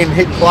program it in,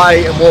 hit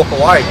play and walk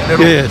away. And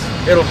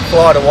it'll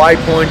fly to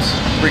waypoints,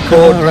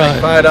 record,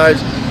 take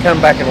photos, come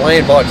back and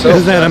land by itself.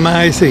 Isn't that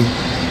amazing?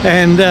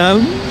 And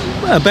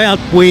about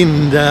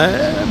wind,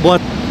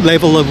 what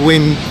level of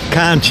wind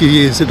can't you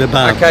use it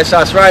above? Okay, so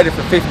it's rated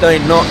for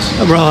 15 knots.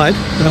 Right.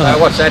 So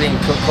what's that in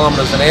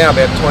kilometres an hour?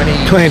 About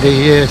 20? 20,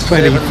 yes,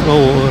 24,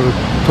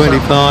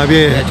 25,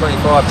 Yeah,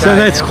 25. So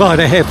that's quite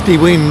a hefty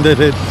wind that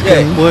it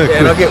can work with.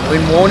 And I get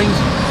wind warnings.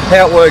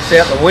 How it works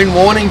out, the wind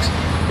warnings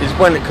is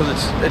when because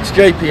it's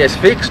GPS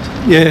fixed.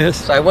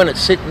 Yes. So when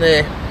it's sitting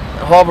there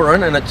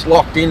hovering and it's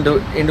locked into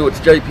its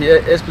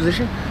GPS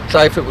position.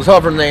 So if it was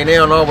hovering there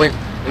now and I went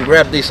and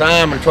grabbed this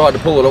arm and tried to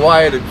pull it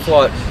away, it'd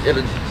fight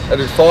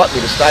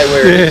me to stay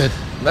where it is.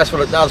 And that's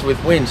what it does with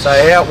wind. So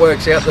how it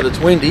works out that it's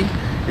windy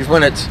is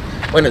when it's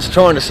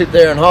trying to sit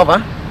there and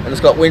hover and it's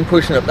got wind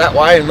pushing it that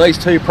way, and these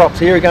two props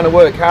here are going to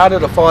work harder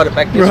to fight it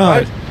back this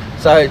way.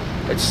 So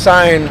it's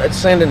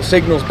sending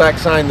signals back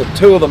saying that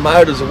two of the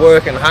motors are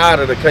working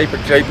harder to keep it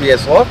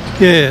GPS locked.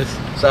 Yes.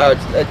 So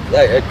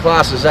it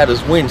classes that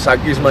as wind, so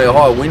it gives me a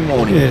high wind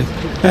warning.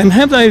 Yes. And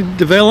have they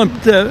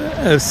developed,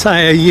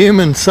 say, a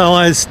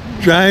human-sized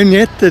drone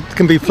yet that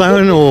can be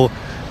flown, or?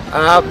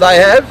 They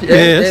have,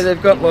 yeah,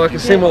 they've got like a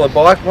similar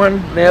bike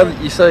one now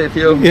that you see if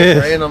you're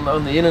around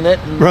on the internet.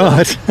 And,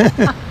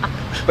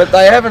 but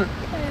they haven't,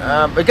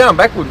 but going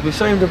backwards, we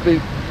seem to be,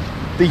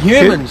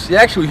 the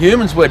actual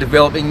humans we're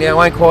developing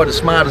now ain't quite as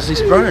smart as this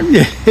drone.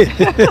 Yes,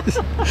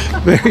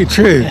 very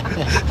true.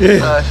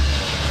 Yeah.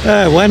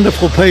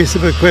 Wonderful piece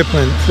of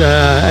equipment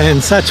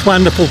and such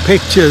wonderful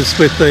pictures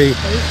with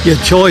your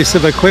choice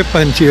of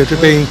equipment. You're to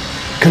be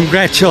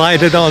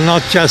congratulated on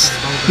not just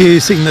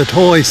using the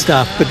toy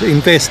stuff but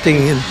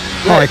investing in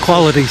high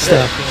quality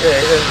stuff.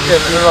 Yeah,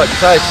 like you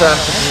say,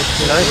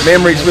 it's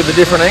memories with a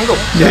different angle.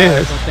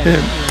 Yes.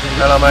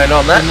 And I mean,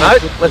 on that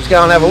note, let's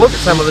go and have a look at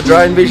some of the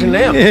drone vision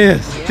now.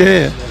 Yes,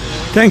 yeah.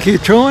 Thank you,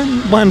 Troy.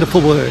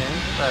 Wonderful work.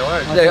 No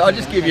worries. I'll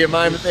just give you a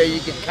moment there, you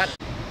can cut.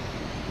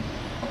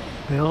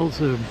 Bells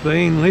have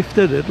been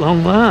lifted at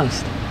long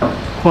last.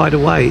 Quite a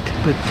weight,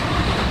 but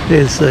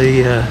there's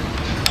the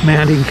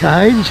mounting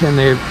cage and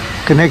they're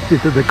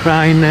connected to the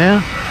crane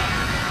now.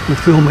 We're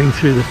filming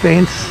through the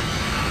fence,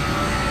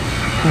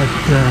 but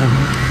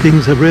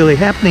things are really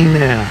happening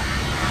now.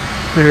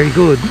 Very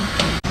good.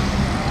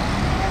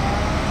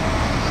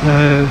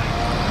 So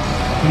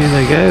here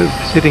they go,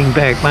 sitting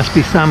back. Must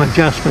be some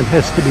adjustment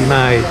has to be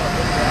made.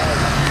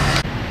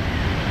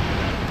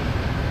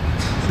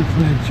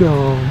 It's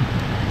a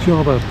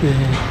job up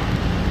there.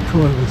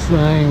 Troy was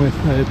saying with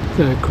that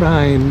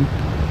crane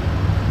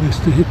was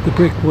to hit the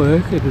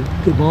brickwork, it would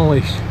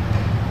demolish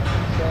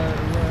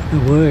the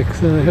work,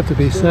 so they have to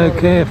be so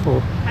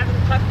careful.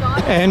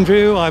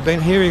 Andrew, I've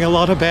been hearing a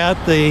lot about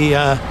the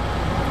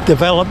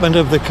development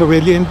of the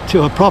carillon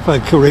to a proper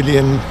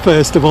carillon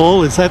first of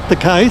all. Is that the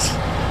case?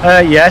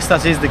 Yes,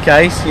 that is the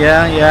case.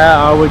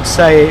 Yeah. I would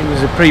say it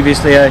was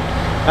previously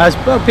as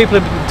well, people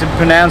to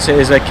pronounce it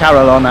as a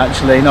carillon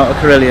actually, not a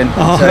carillon.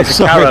 Oh, so it's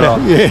a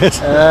carillon. Yes.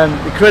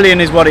 The carillon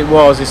is what it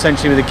was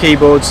essentially, with a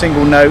keyboard,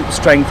 single note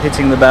strength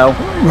hitting the bell.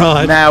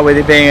 Right. Now with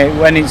it being,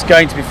 when it's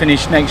going to be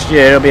finished next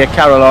year, it'll be a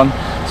carillon,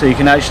 so you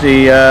can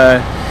actually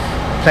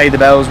play the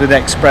bells with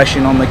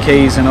expression on the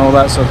keys and all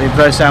that sort of thing.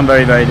 They sound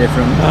very, very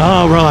different.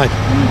 Oh, right.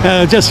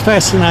 Just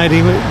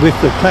fascinating with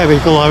the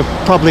clavicle. I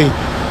probably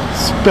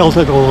spelt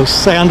it or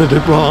sounded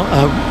it wrong,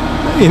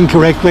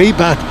 incorrectly,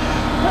 but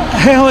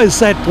how has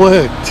that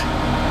worked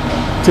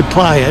to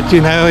play it?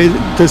 You know,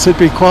 does it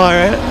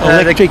require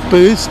electric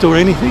boost or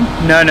anything?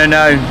 No.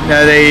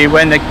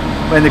 When the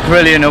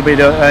carillon will be,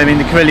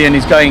 the carillon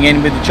is going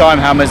in with the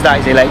chime hammers, that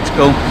is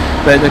electrical.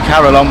 But the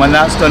carillon, when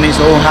that's done, it's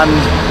all hand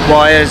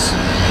wires,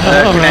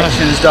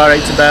 connections,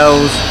 direct to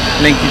bells,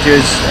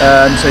 linkages,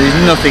 so there's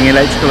nothing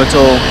electrical at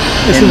all.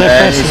 Isn't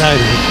that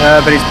fascinating?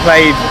 But it's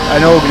played,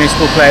 an organist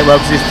will play it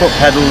well because it's foot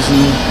pedals and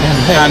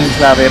hand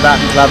clavier,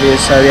 baton clavier,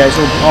 so yeah, it's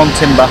all on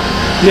timber.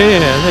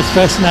 Yeah, that's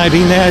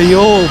fascinating. Now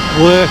your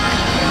work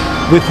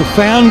with the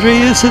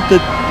foundry, is it,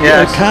 that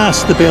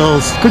cast the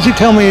bells? Could you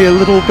tell me a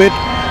little bit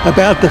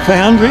about the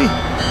foundry?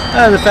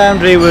 The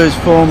foundry was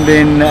formed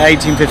in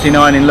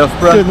 1859 in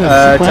Loughborough,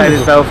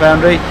 Taylor's Bell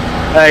Foundry.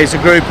 It's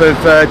a group of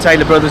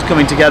Taylor brothers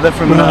coming together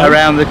from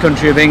around the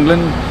country of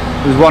England.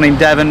 There was one in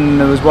Devon,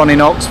 there was one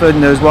in Oxford,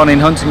 and there was one in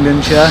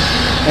Huntingdonshire.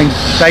 And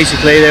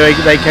basically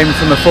they came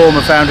from a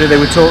former foundry. They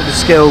were taught the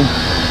skill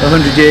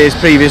 100 years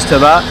previous to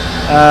that.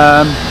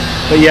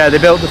 But yeah, they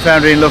built the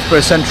foundry in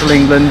Loughborough, central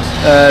England,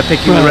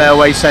 picking the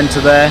railway centre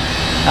there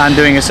and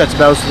doing a set of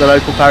bells for the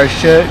local parish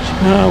church.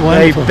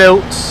 They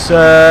built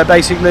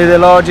basically the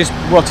largest,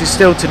 what is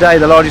still today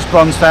the largest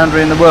bronze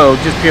foundry in the world,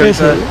 just purely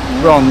for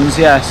bronze,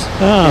 yes,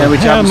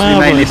 which happens to be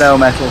mainly bell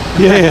metal.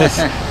 Yes,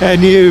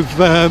 and you've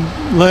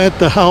learnt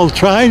the whole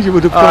trade. You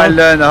would have. I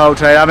learned the whole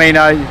trade. I mean,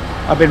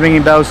 I've been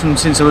ringing bells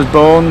since I was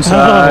born, so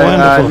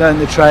I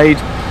learned the trade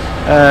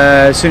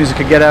as soon as I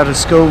could get out of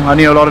school. I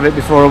knew a lot of it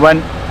before I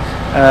went,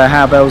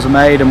 how bells are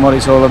made and what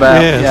it's all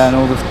about, and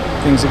all the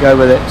things that go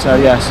with it. So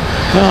yes.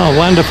 Oh,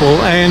 wonderful!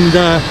 And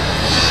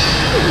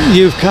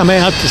you've come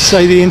out to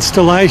see the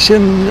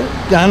installation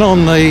done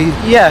on the.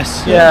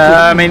 Yes,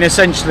 yeah. I mean,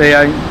 essentially,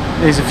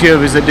 there's a few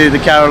of us that do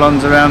the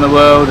carillons around the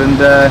world, and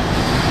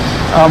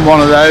I'm one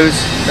of those.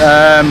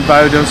 But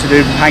I would also do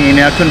hanging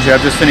in our country.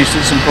 I've just finished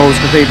at St Paul's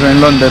Cathedral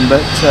in London,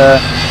 but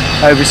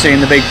overseeing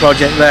the big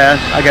project there,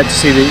 I get to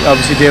see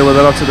obviously deal with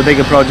a lot of the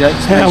bigger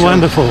projects. How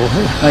wonderful!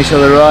 Make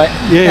sure they're right.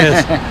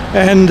 Yes,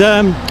 and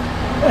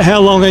how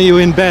long are you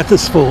in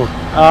Bathurst for?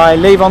 I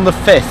leave on the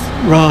 5th.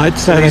 Right,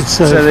 so it's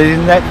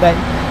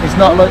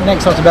not like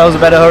next lot of bells. I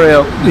better hurry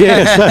up.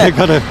 Yes, I've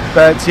got to.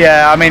 But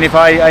yeah, I mean, if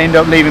I end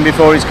up leaving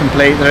before it's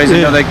complete, there is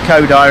another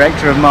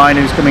co-director of mine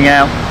who's coming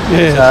out,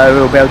 so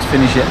we'll be able to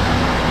finish it.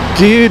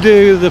 Do you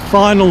do the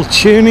final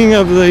tuning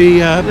of the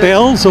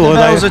bells, or the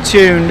bells are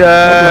tuned?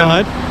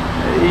 Right.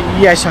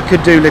 Yes, I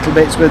could do little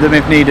bits with them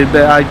if needed,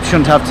 but I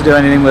shouldn't have to do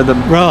anything with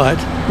them. Right,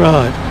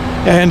 right.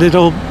 And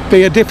it'll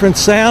be a different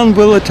sound,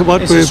 will it, to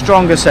what it's a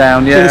stronger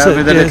sound,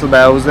 with the little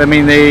bells. I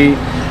mean,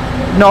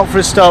 not for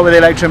a start with the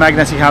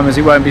electromagnetic hammers,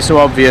 it won't be so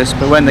obvious,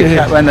 but when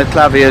the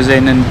clavier's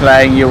in and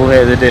playing, you will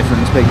hear the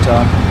difference big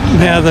time.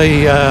 Now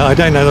I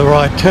don't know the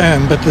right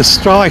term, but the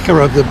striker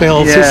of the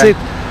bells, is it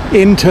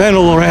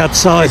internal or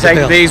outside the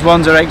bell? These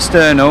ones are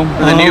external,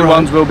 and the new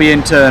ones will be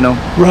internal.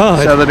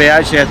 Right. So there'll be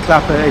actually a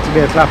clapper, it'll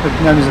be a clapper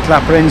known as a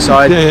clapper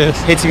inside,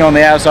 hitting on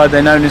the outside,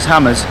 they're known as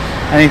hammers.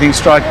 Anything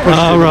pushed through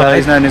the bell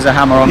is known as a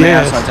hammer on the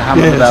outside to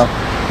hammer the bell.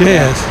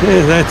 Yes,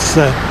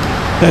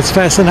 that's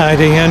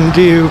fascinating. And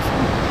do you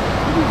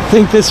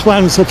think this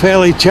one's a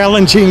fairly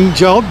challenging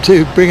job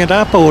to bring it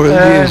up, or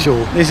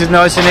usual? This is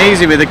nice and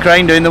easy with the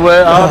crane doing the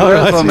work,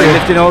 for me,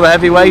 lifting all the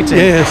heavy weight in.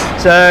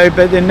 Yes. So,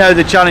 but then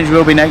the challenge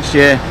will be next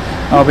year.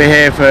 I'll be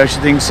here for, I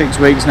think, 6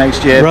 weeks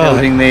next year,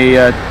 building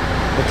the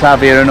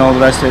clavier and all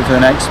the rest of it for the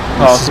next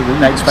part of the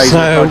next phase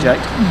of the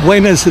project.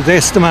 When is it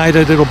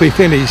estimated it'll be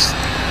finished?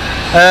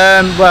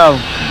 Well,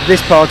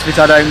 this part of it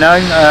I don't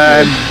know.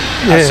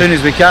 As soon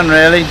as we can,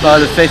 really, by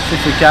the 5th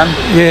if we can.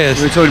 Yes.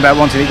 We were talking about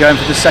wanting it going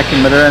for the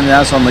 2nd, but I don't think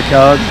that's on the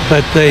card.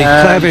 But the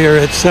clavier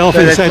itself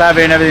is the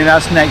clavier and everything,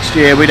 that's next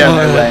year. We don't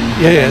know when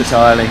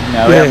entirely.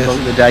 No, we haven't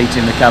booked the date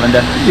in the calendar.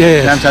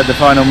 Yes. We haven't had the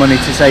final money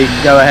to say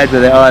go ahead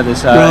with it either.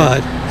 So,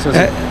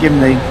 give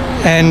them the.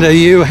 And are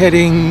you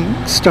heading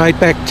straight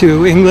back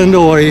to England,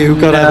 or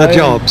you've got other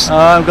jobs?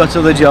 I've got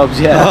other jobs,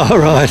 yeah. Oh,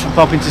 right. I'm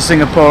popping to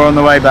Singapore on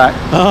the way back.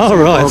 Oh,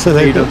 right. So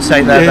they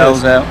take their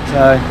bells out.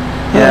 So,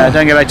 I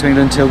don't go back to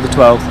England until the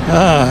 12th.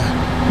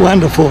 Ah,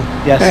 wonderful.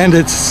 Yes. And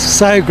it's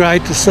so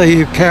great to see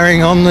you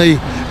carrying on the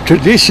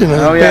tradition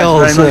of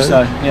bells. Very much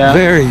so. Yeah.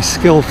 Very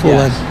skillful,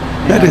 and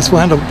that is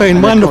wonderful.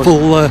 Been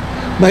wonderful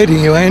meeting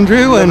you,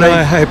 Andrew, and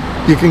I hope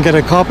you can get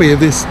a copy of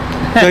this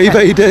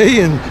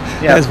DVD and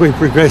as we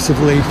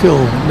progressively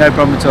film. No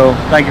problem at all.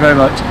 Thank you very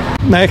much.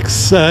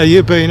 Max,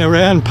 you've been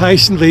around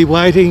patiently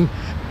waiting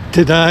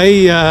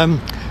today.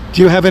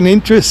 Do you have an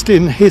interest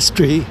in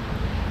history?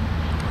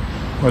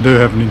 I do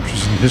have an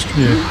interest in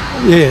history,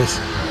 Yes.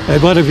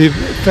 And what have you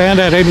found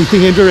out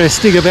anything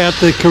interesting about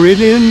the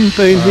Carillon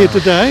being here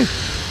today?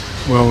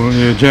 Well,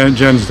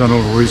 Jan's done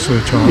all the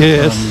research on it.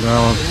 Yes. And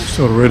I've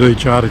sort of read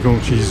each article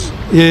she's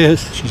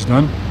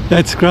done.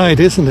 That's great,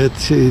 isn't it?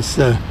 She's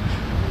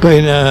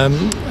been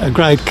a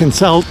great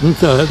consultant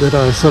that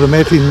I sort of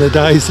met in the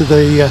days of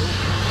the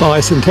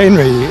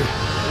bicentenary.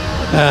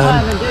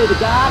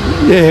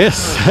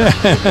 Yes.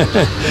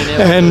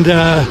 And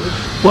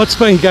what's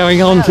been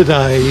going on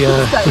today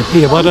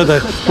here?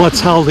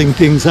 What's holding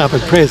things up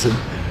at present?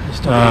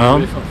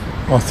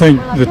 I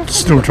think they're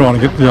still trying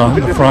to get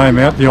the frame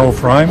out, the old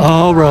frame.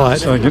 Oh, right.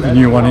 So they get the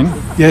new one in.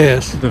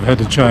 Yes. They've had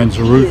to change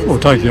the roof, or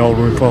take the old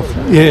roof off.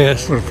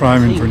 Yes. Put a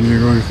frame in for a new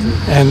roof.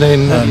 And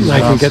then they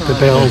can get the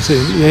bells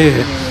in.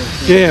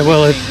 Yeah,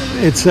 well,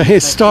 it's a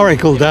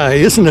historical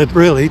day, isn't it,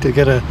 really, to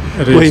get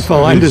we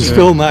find as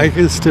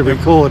filmmakers to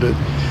record it.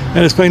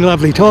 And it's been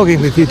lovely talking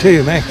with you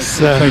too, Max.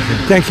 Thank you.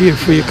 Thank you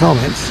for your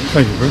comments.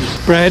 Thank you,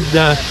 Bruce. Brad,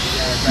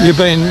 you've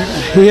been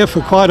here for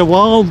quite a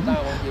while.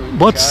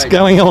 What's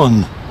going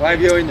on?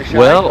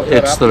 Well,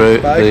 it's the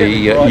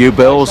new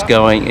bells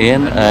going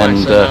in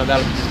and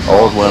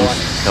old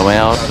ones go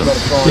out. And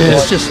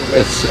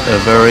it's a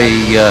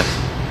very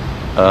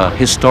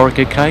historic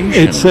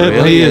occasion. It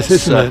certainly really. is,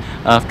 isn't it?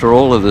 After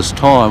all of this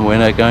time, we're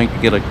now going to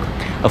get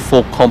a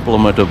full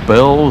complement of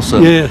bells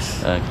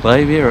and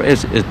clavier.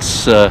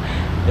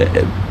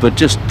 But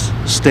just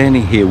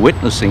standing here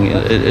witnessing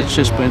it, it's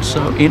just been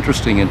so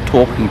interesting, and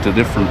talking to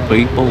different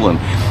people and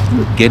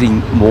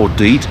getting more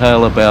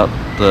detail about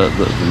the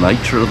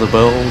nature of the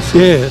bells,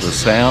 the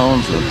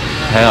sounds, and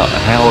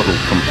how it'll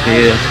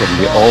compare from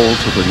the old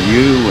to the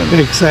new. And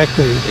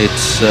exactly.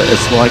 It's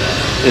like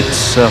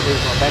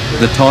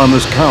the time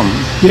has come.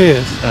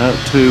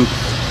 To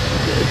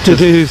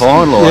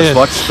finalise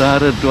what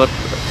started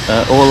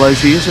all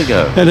those years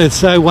ago. And it's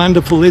so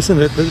wonderful, isn't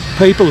it, that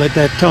people at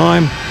that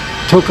time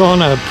took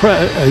on a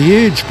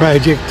huge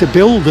project to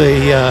build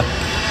the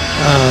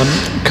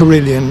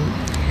Carillon.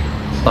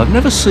 I've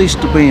never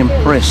ceased to be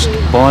impressed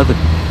by the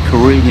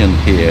Carillon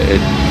here.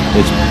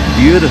 It's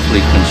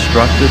beautifully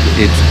constructed.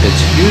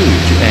 It's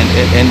huge,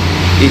 and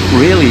it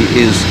really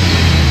is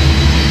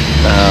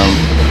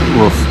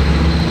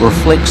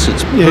reflects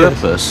its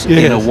purpose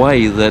in a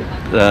way that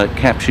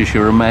captures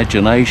your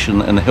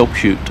imagination and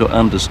helps you to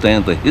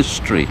understand the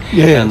history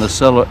and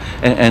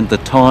the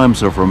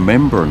times of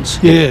remembrance.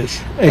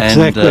 Yes,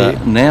 exactly.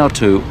 And now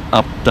to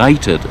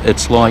update it,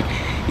 it's like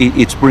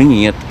it's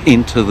bringing it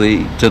into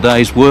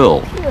today's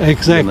world.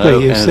 Exactly, you know,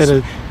 you've said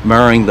it.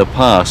 Marrying the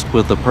past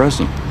with the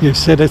present. You've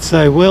said it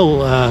so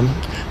well,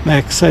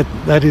 Max.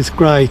 That is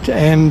great,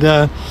 and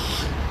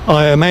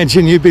I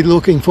imagine you'd be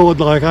looking forward,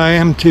 like I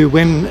am, to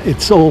when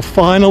it's all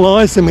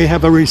finalised and we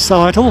have a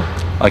recital.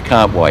 I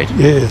can't wait.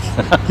 Yes,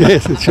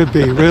 yes, it should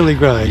be really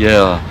great.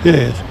 Yeah.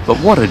 Yes. But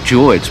what a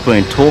joy it's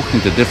been talking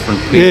to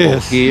different people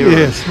here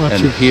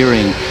and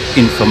hearing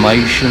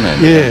information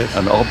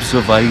and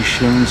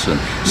observations and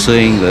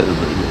seeing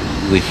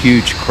the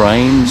huge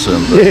cranes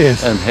and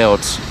how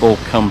it's all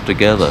come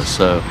together.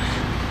 So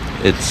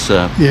it's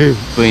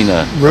been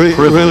a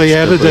privilege really to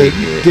added be a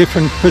here.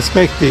 different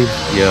perspective.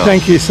 Yeah.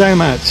 Thank you so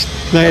much.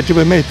 Glad to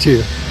have met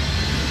you.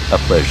 A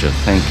pleasure.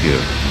 Thank you.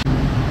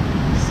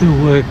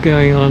 Still work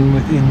going on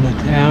within the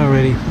tower,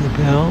 ready for the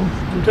bells.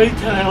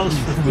 Details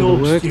for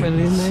film workmen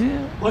in students.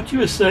 there. What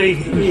you are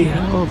seeing here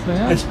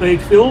has been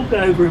filmed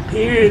over a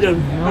period of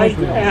 8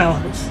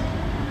 hours,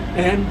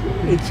 and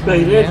it's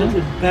been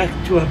edited back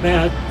to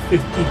about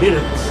 50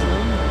 minutes.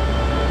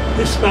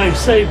 This may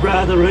seem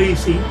rather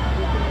easy,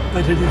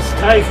 but it has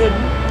taken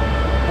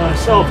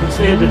myself as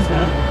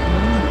editor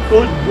a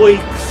good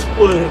week's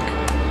work,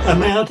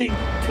 amounting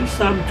to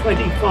some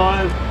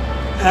 25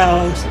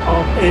 hours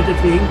of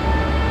editing,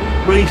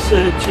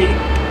 researching,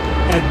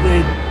 and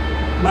then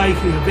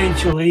making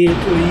eventually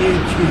into a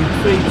YouTube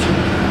feature.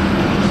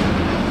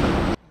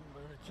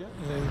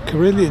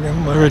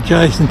 Carillon we're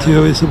adjacent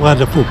to is a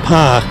wonderful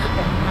park,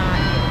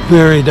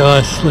 very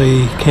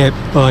nicely kept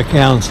by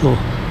council.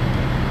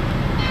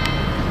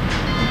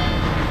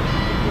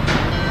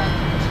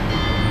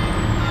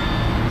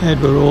 And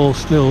we're all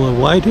still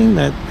awaiting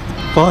that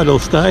final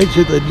stage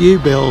of the new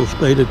bells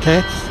being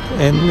attached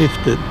and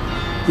lifted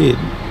in.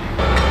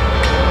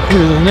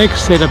 Here's the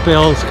next set of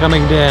bells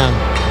coming down.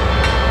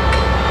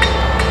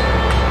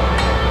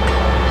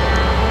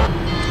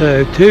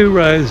 So 2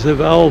 rows of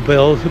old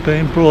bells have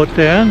been brought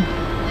down.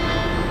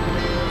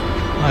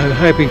 I'm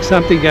hoping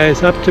something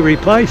goes up to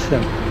replace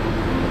them.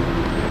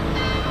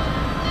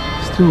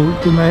 Still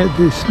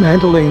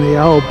dismantling the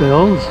old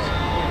bells.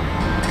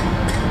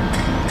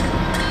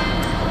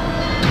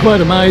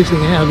 Quite amazing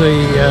how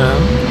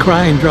the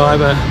crane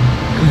driver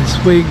can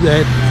swing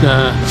that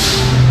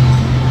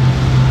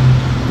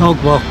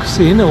dog box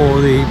in, or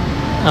the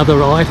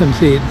other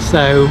items in,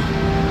 so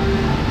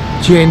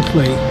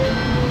gently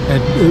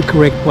and the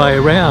correct way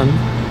around,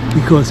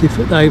 because if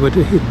they were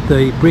to hit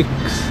the bricks,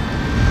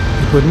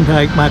 it wouldn't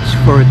take much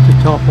for it to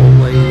topple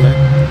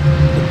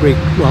the brick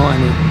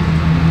lining.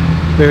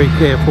 Very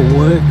careful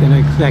work and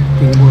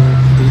exacting work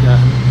to be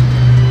done.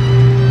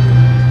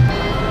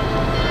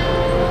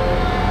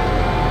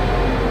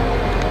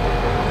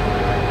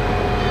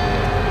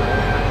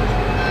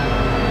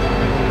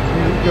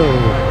 Go.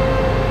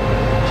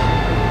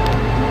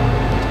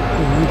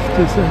 The lift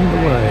is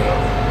underway.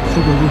 Let's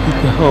have a look at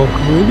the whole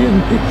Carillon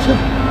picture.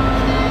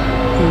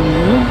 Here we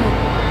are.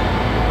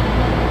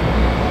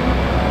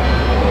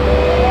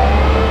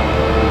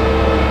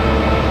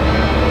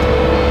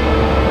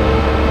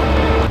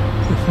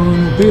 The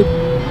final bit.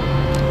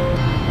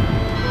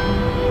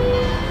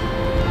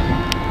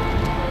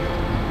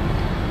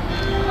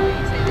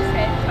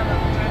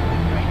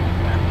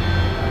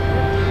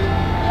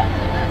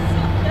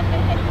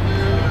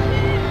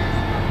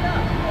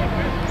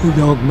 The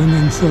dogman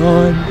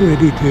inside,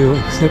 ready to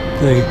accept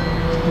the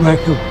rack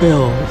of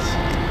bells,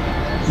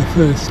 the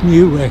first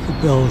new rack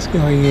of bells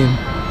going in.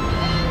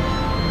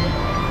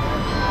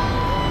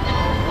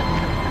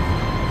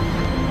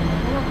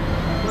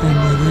 And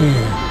we're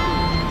there.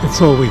 That's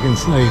all we can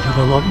see, but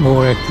a lot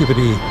more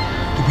activity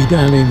to be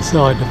done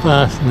inside to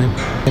fasten them.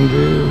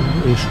 Andrew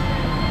is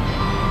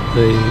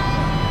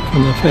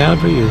from the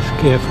foundry is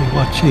carefully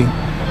watching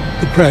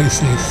the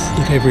process,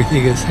 that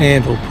everything is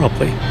handled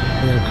properly.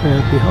 Our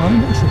crowd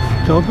behind us are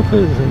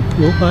photographers and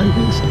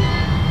filmmakers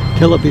and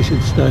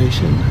television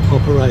station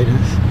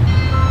operators.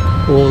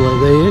 All are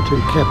there to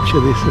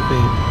capture this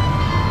event.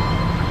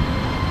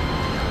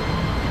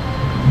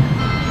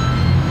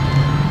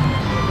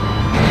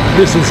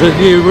 This is a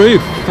new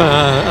roof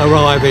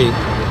arriving,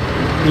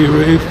 new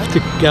roof to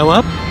go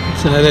up,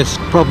 so that's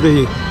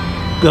probably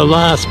the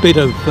last bit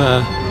of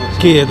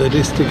gear that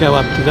is to go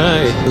up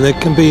today.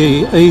 That can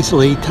be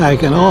easily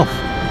taken off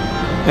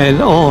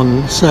and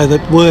on so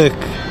that work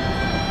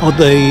of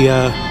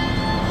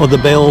the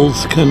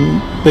bells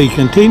can be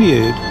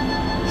continued.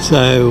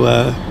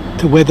 So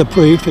to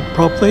weatherproof it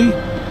properly,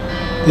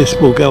 this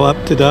will go up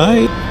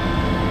today.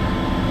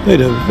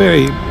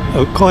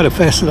 Been quite a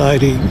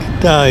fascinating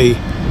day,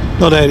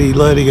 not only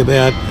learning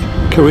about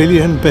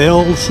carillon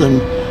bells and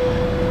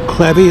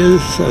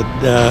claviers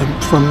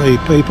and, from the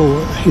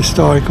people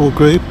historical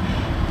group,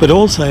 but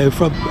also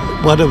from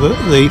one of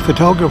the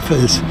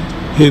photographers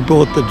who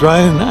brought the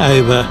drone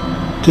over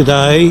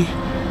today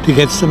to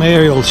get some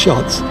aerial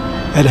shots,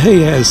 and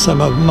he has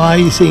some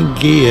amazing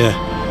gear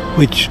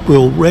which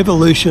will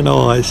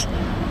revolutionise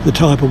the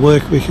type of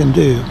work we can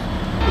do.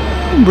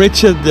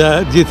 Richard,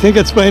 do you think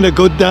it's been a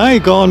good day,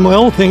 gone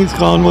well, things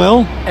gone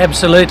well?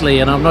 Absolutely,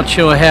 and I'm not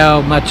sure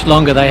how much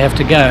longer they have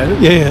to go.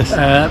 Yes.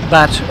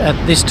 But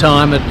at this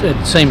time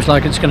it seems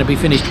like it's going to be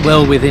finished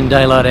well within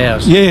daylight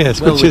hours.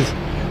 Yes, which is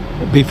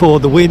before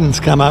the winds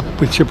come up,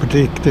 which are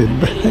predicted.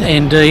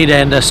 Indeed,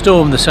 and a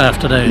storm this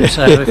afternoon,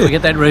 so if we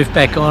get that roof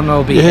back on,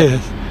 I'll be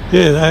happy.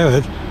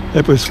 Yeah,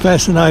 it was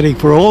fascinating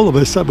for all of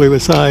us, we were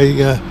saying,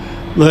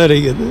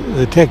 learning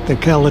the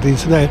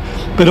technicalities of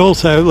that, but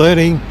also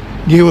learning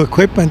new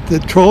equipment that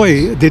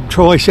did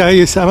Troy show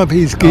you some of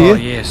his gear? Oh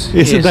yes.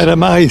 Isn't that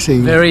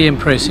amazing? Very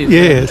impressive.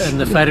 Yes. And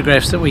the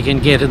photographs that we can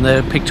get in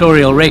the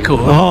pictorial record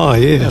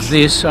of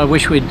this, I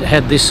wish we'd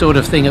had this sort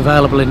of thing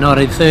available in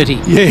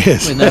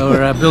 1930 when they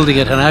were building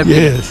it and opening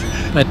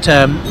it. But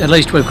at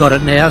least we've got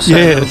it now, so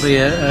it'll be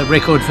a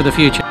record for the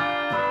future.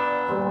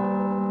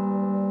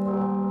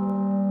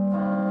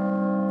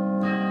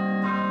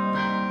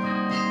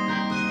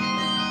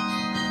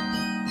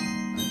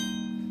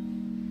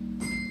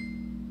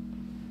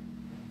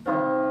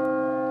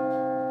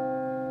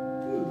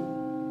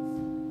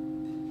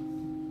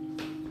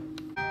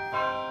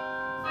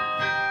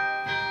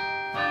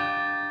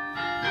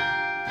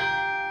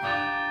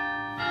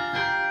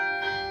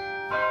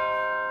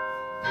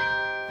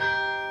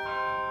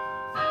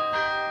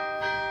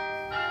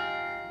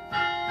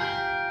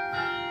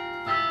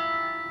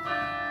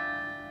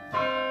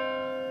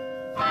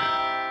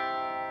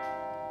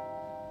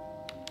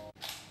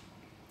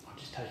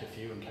 Take a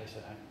few in case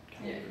they don't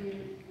come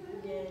through.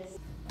 Yes.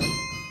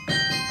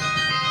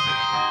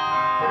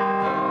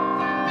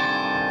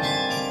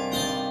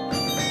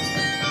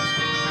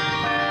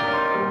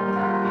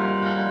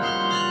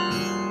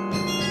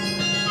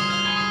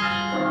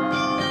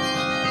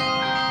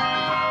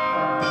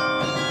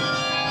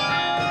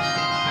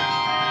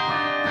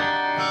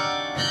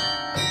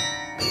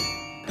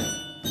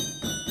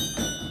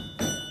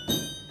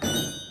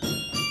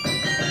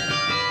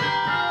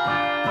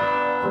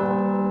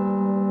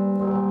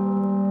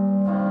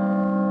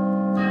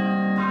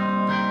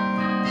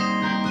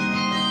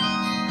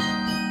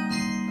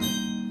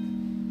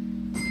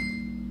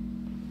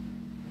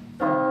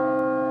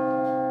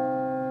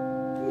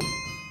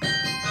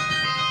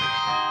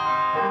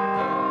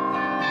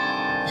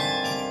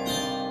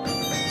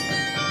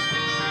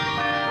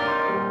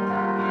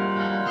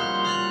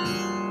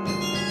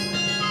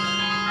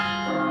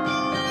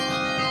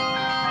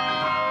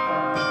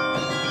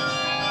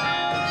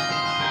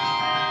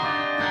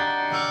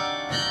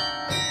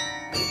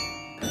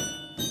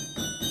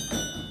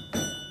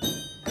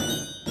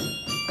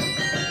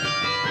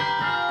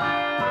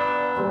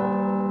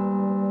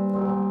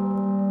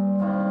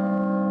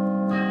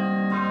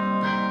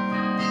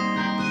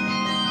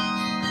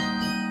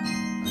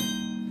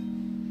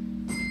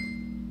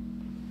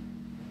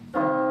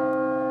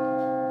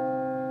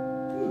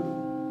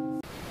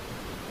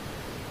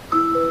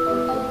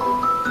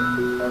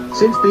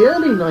 Since the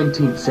early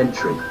 19th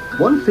century,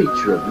 one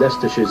feature of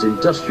Leicestershire's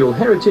industrial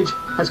heritage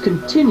has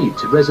continued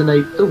to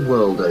resonate the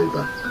world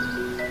over.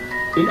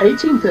 In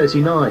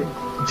 1839,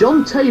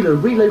 John Taylor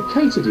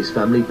relocated his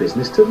family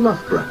business to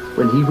Loughborough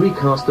when he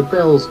recast the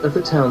bells of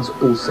the town's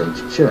All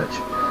Saints Church.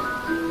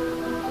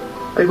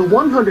 Over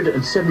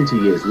 170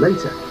 years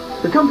later,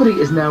 the company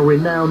is now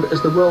renowned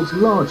as the world's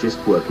largest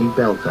working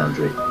bell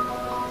foundry.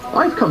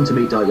 I've come to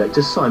meet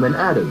director Simon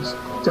Adams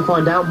to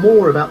find out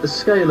more about the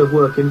scale of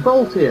work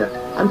involved here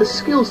and the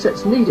skill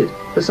sets needed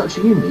for such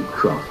a unique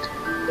craft.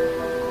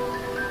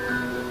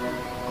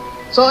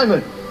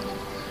 Simon!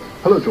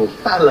 Hello, George.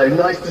 Hello,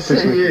 nice to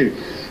see you.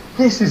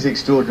 This is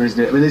extraordinary,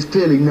 isn't it? I mean, there's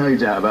clearly no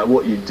doubt about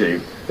what you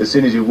do. As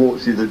soon as you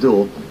walk through the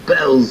door,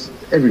 bells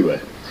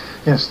everywhere.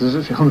 Yes, there's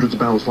actually hundreds of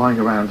bells lying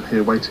around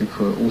here waiting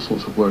for all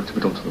sorts of work to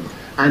be done to them.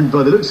 And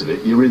by the looks of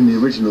it, you're in the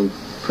original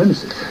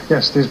premises.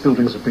 Yes, these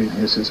buildings have been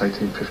here since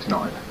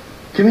 1859.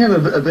 Can we have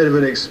a bit of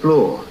an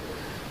explore?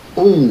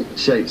 All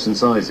shapes and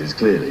sizes,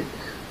 clearly.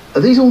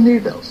 Are these all new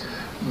bells?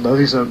 No,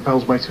 these are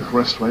bells waiting for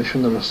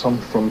restoration. There are some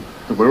from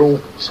the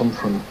Wirral, some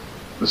from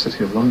the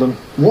City of London.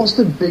 What's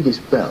the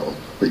biggest bell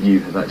that you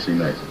have actually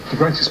made? The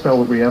greatest bell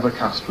that we ever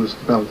cast was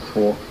the bell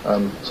for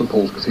St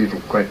Paul's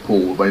Cathedral, Great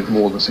Paul, weighed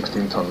more than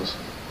 16 tonnes.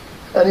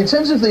 And in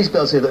terms of these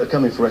bells here that are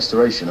coming for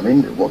restoration, I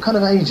mean, what kind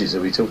of ages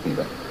are we talking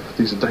about?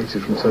 These are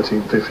dated from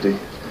 1350.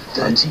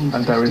 1350?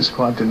 And they're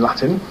inscribed in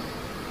Latin.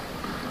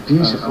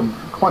 Beautiful.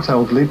 Quite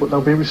elderly, but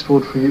they'll be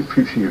restored for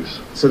future use.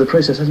 So the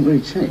process hasn't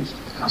really changed?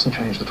 It hasn't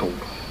changed at all.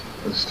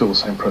 It's still the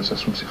same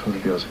process from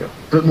 600 years ago.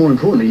 But more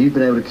importantly, you've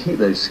been able to keep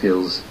those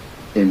skills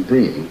in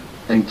being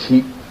and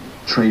keep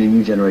training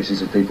new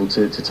generations of people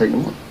to take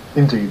them on.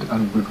 Indeed,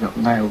 and we've got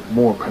now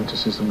more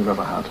apprentices than we've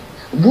ever had.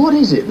 What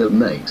is it that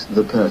makes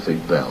the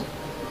perfect bell?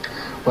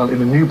 Well,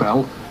 in a new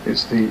bell,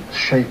 it's the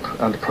shape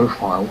and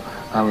profile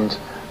and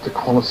the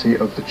quality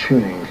of the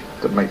tuning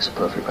that makes a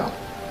perfect bell.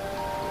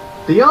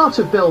 The art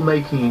of bell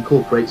making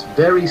incorporates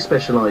very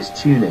specialised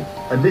tuning,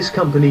 and this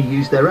company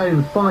used their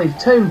own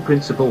 5-tone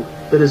principle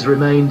that has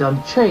remained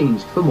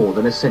unchanged for more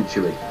than a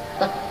century.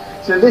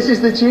 So this is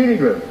the tuning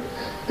room?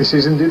 This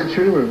is indeed the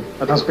tuning room.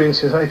 It has been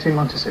since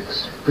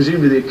 1896.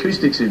 Presumably the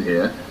acoustics in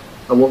here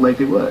are what make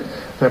it work?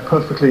 They're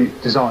perfectly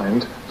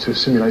designed to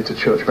simulate a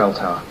church bell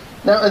tower.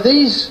 Now, are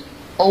these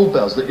old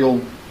bells that you're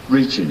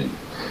retuning?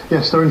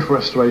 Yes, they're in for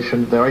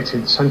restoration. They're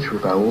 18th century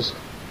bells.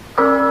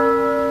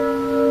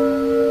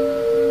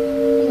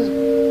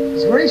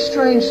 It's a very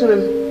strange sort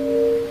of,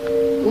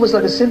 almost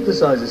like a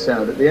synthesizer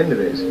sound at the end of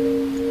it.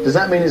 Does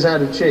that mean it's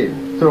out of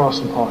tune? There are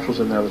some partials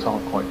in there that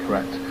aren't quite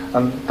correct.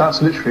 And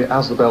that's literally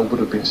as the bell would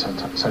have been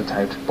sent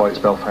out by its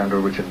bell founder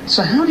originally.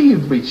 So how do you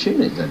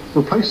retune it then?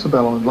 We'll place the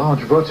bell on a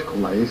large vertical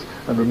lathe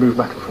and remove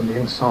metal from the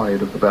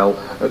inside of the bell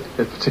at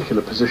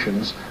particular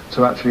positions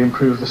to actually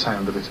improve the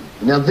sound of it.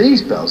 Now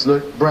these bells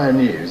look brand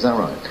new, is that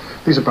right?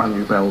 These are brand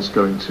new bells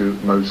going to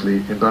Moseley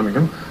in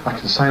Birmingham. I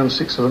can sound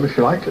 6 of them if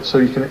you like, so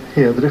you can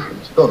hear the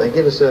difference. Oh, they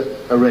give us a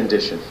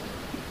rendition.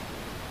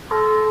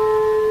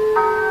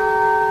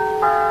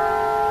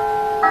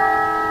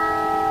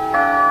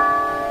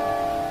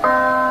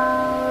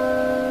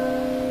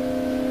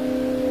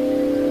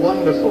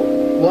 Wonderful,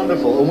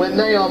 wonderful. And when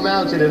they are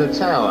mounted in a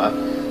tower,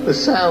 the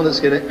sound that's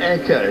going to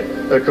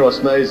echo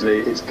across Moseley,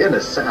 it's going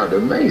to sound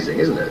amazing,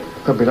 isn't it?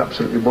 They've been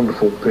absolutely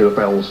wonderful peal of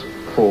bells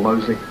for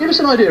Moseley. Give us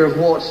an idea of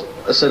what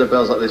a set of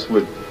bells like this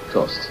would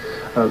cost.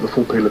 The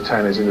full peal of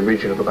 10 is in the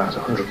region of about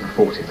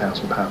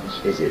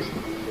 £140,000. Is it?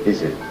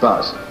 Is it?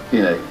 But,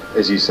 you know,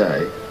 as you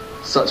say,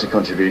 such a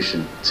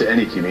contribution to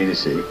any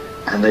community,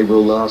 and they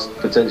will last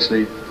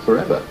potentially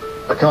forever.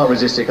 I can't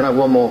resist it. Can I have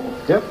one more?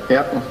 Yep.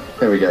 Yep.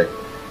 There we go.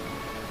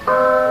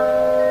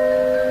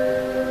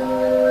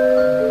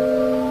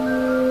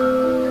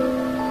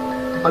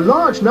 A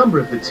large number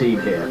of the team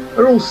here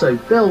are also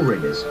bell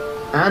ringers,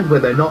 and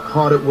when they're not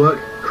hard at work,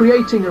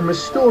 creating and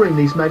restoring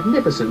these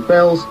magnificent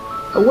bells,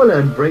 a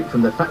well-earned break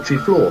from the factory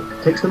floor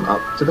takes them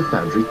up to the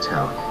foundry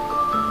tower.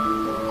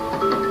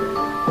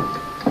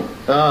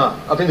 Ah,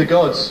 up in the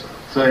gods.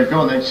 So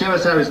go on then, show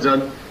us how it's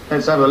done.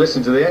 Let's have a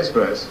listen to the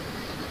experts.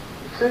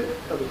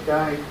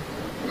 Okay.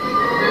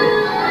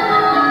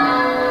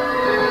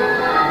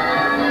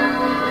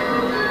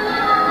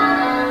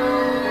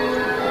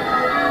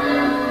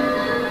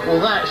 Well,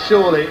 that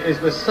surely is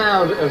the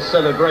sound of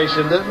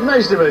celebration that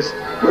most of us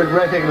would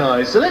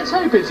recognise. So let's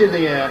hope it's in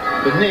the air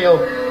for Neil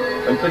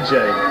and for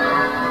Jane.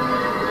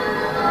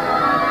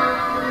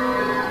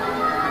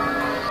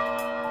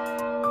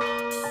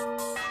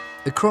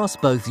 Across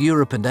both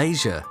Europe and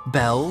Asia,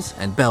 bells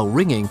and bell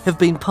ringing have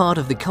been part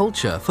of the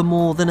culture for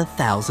more than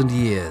 1,000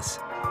 years.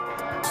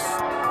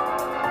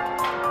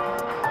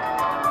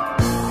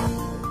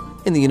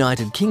 In the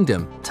United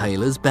Kingdom,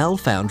 Taylor's Bell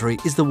Foundry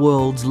is the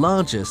world's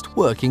largest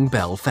working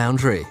bell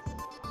foundry.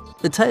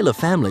 The Taylor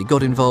family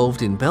got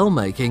involved in bell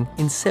making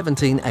in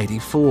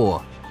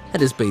 1784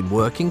 and has been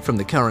working from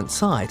the current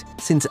site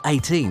since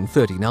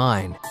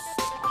 1839.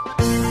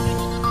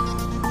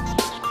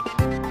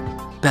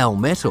 Bell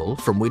metal,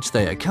 from which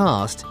they are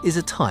cast, is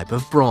a type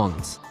of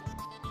bronze.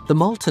 The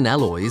molten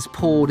alloy is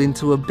poured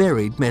into a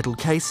buried metal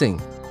casing,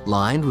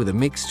 lined with a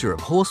mixture of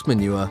horse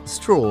manure,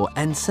 straw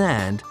and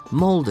sand,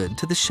 moulded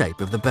to the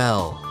shape of the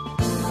bell.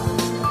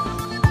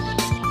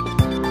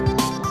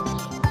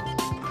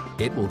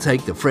 It will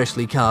take the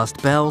freshly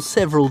cast bell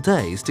several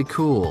days to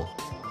cool.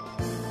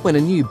 When a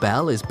new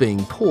bell is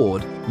being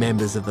poured,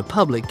 members of the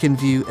public can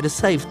view at a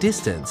safe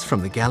distance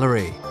from the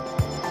gallery.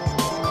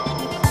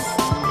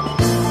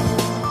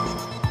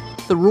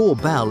 The raw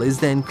bell is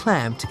then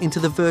clamped into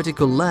the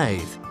vertical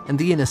lathe and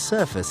the inner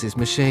surface is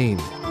machined.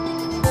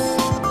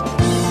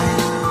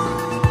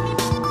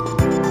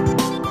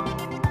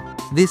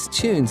 This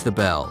tunes the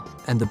bell,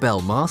 and the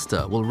bell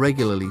master will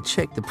regularly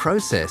check the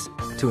process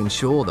to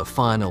ensure the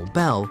final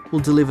bell will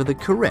deliver the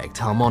correct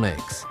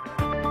harmonics.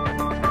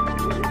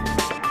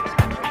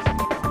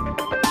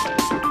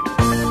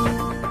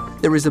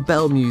 There is a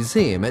bell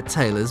museum at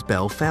Taylor's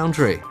Bell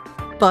Foundry,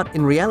 but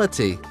in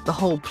reality, the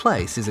whole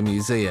place is a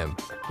museum,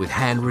 with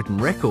handwritten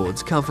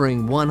records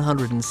covering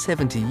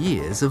 170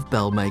 years of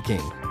bell making.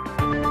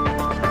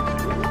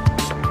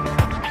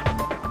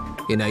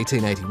 In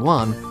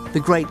 1881, the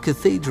Great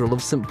Cathedral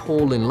of St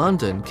Paul in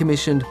London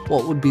commissioned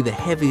what would be the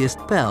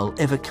heaviest bell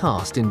ever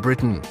cast in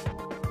Britain.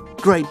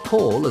 Great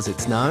Paul, as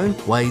it's known,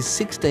 weighs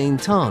 16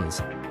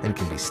 tonnes and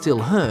can be still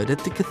heard at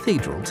the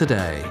cathedral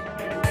today.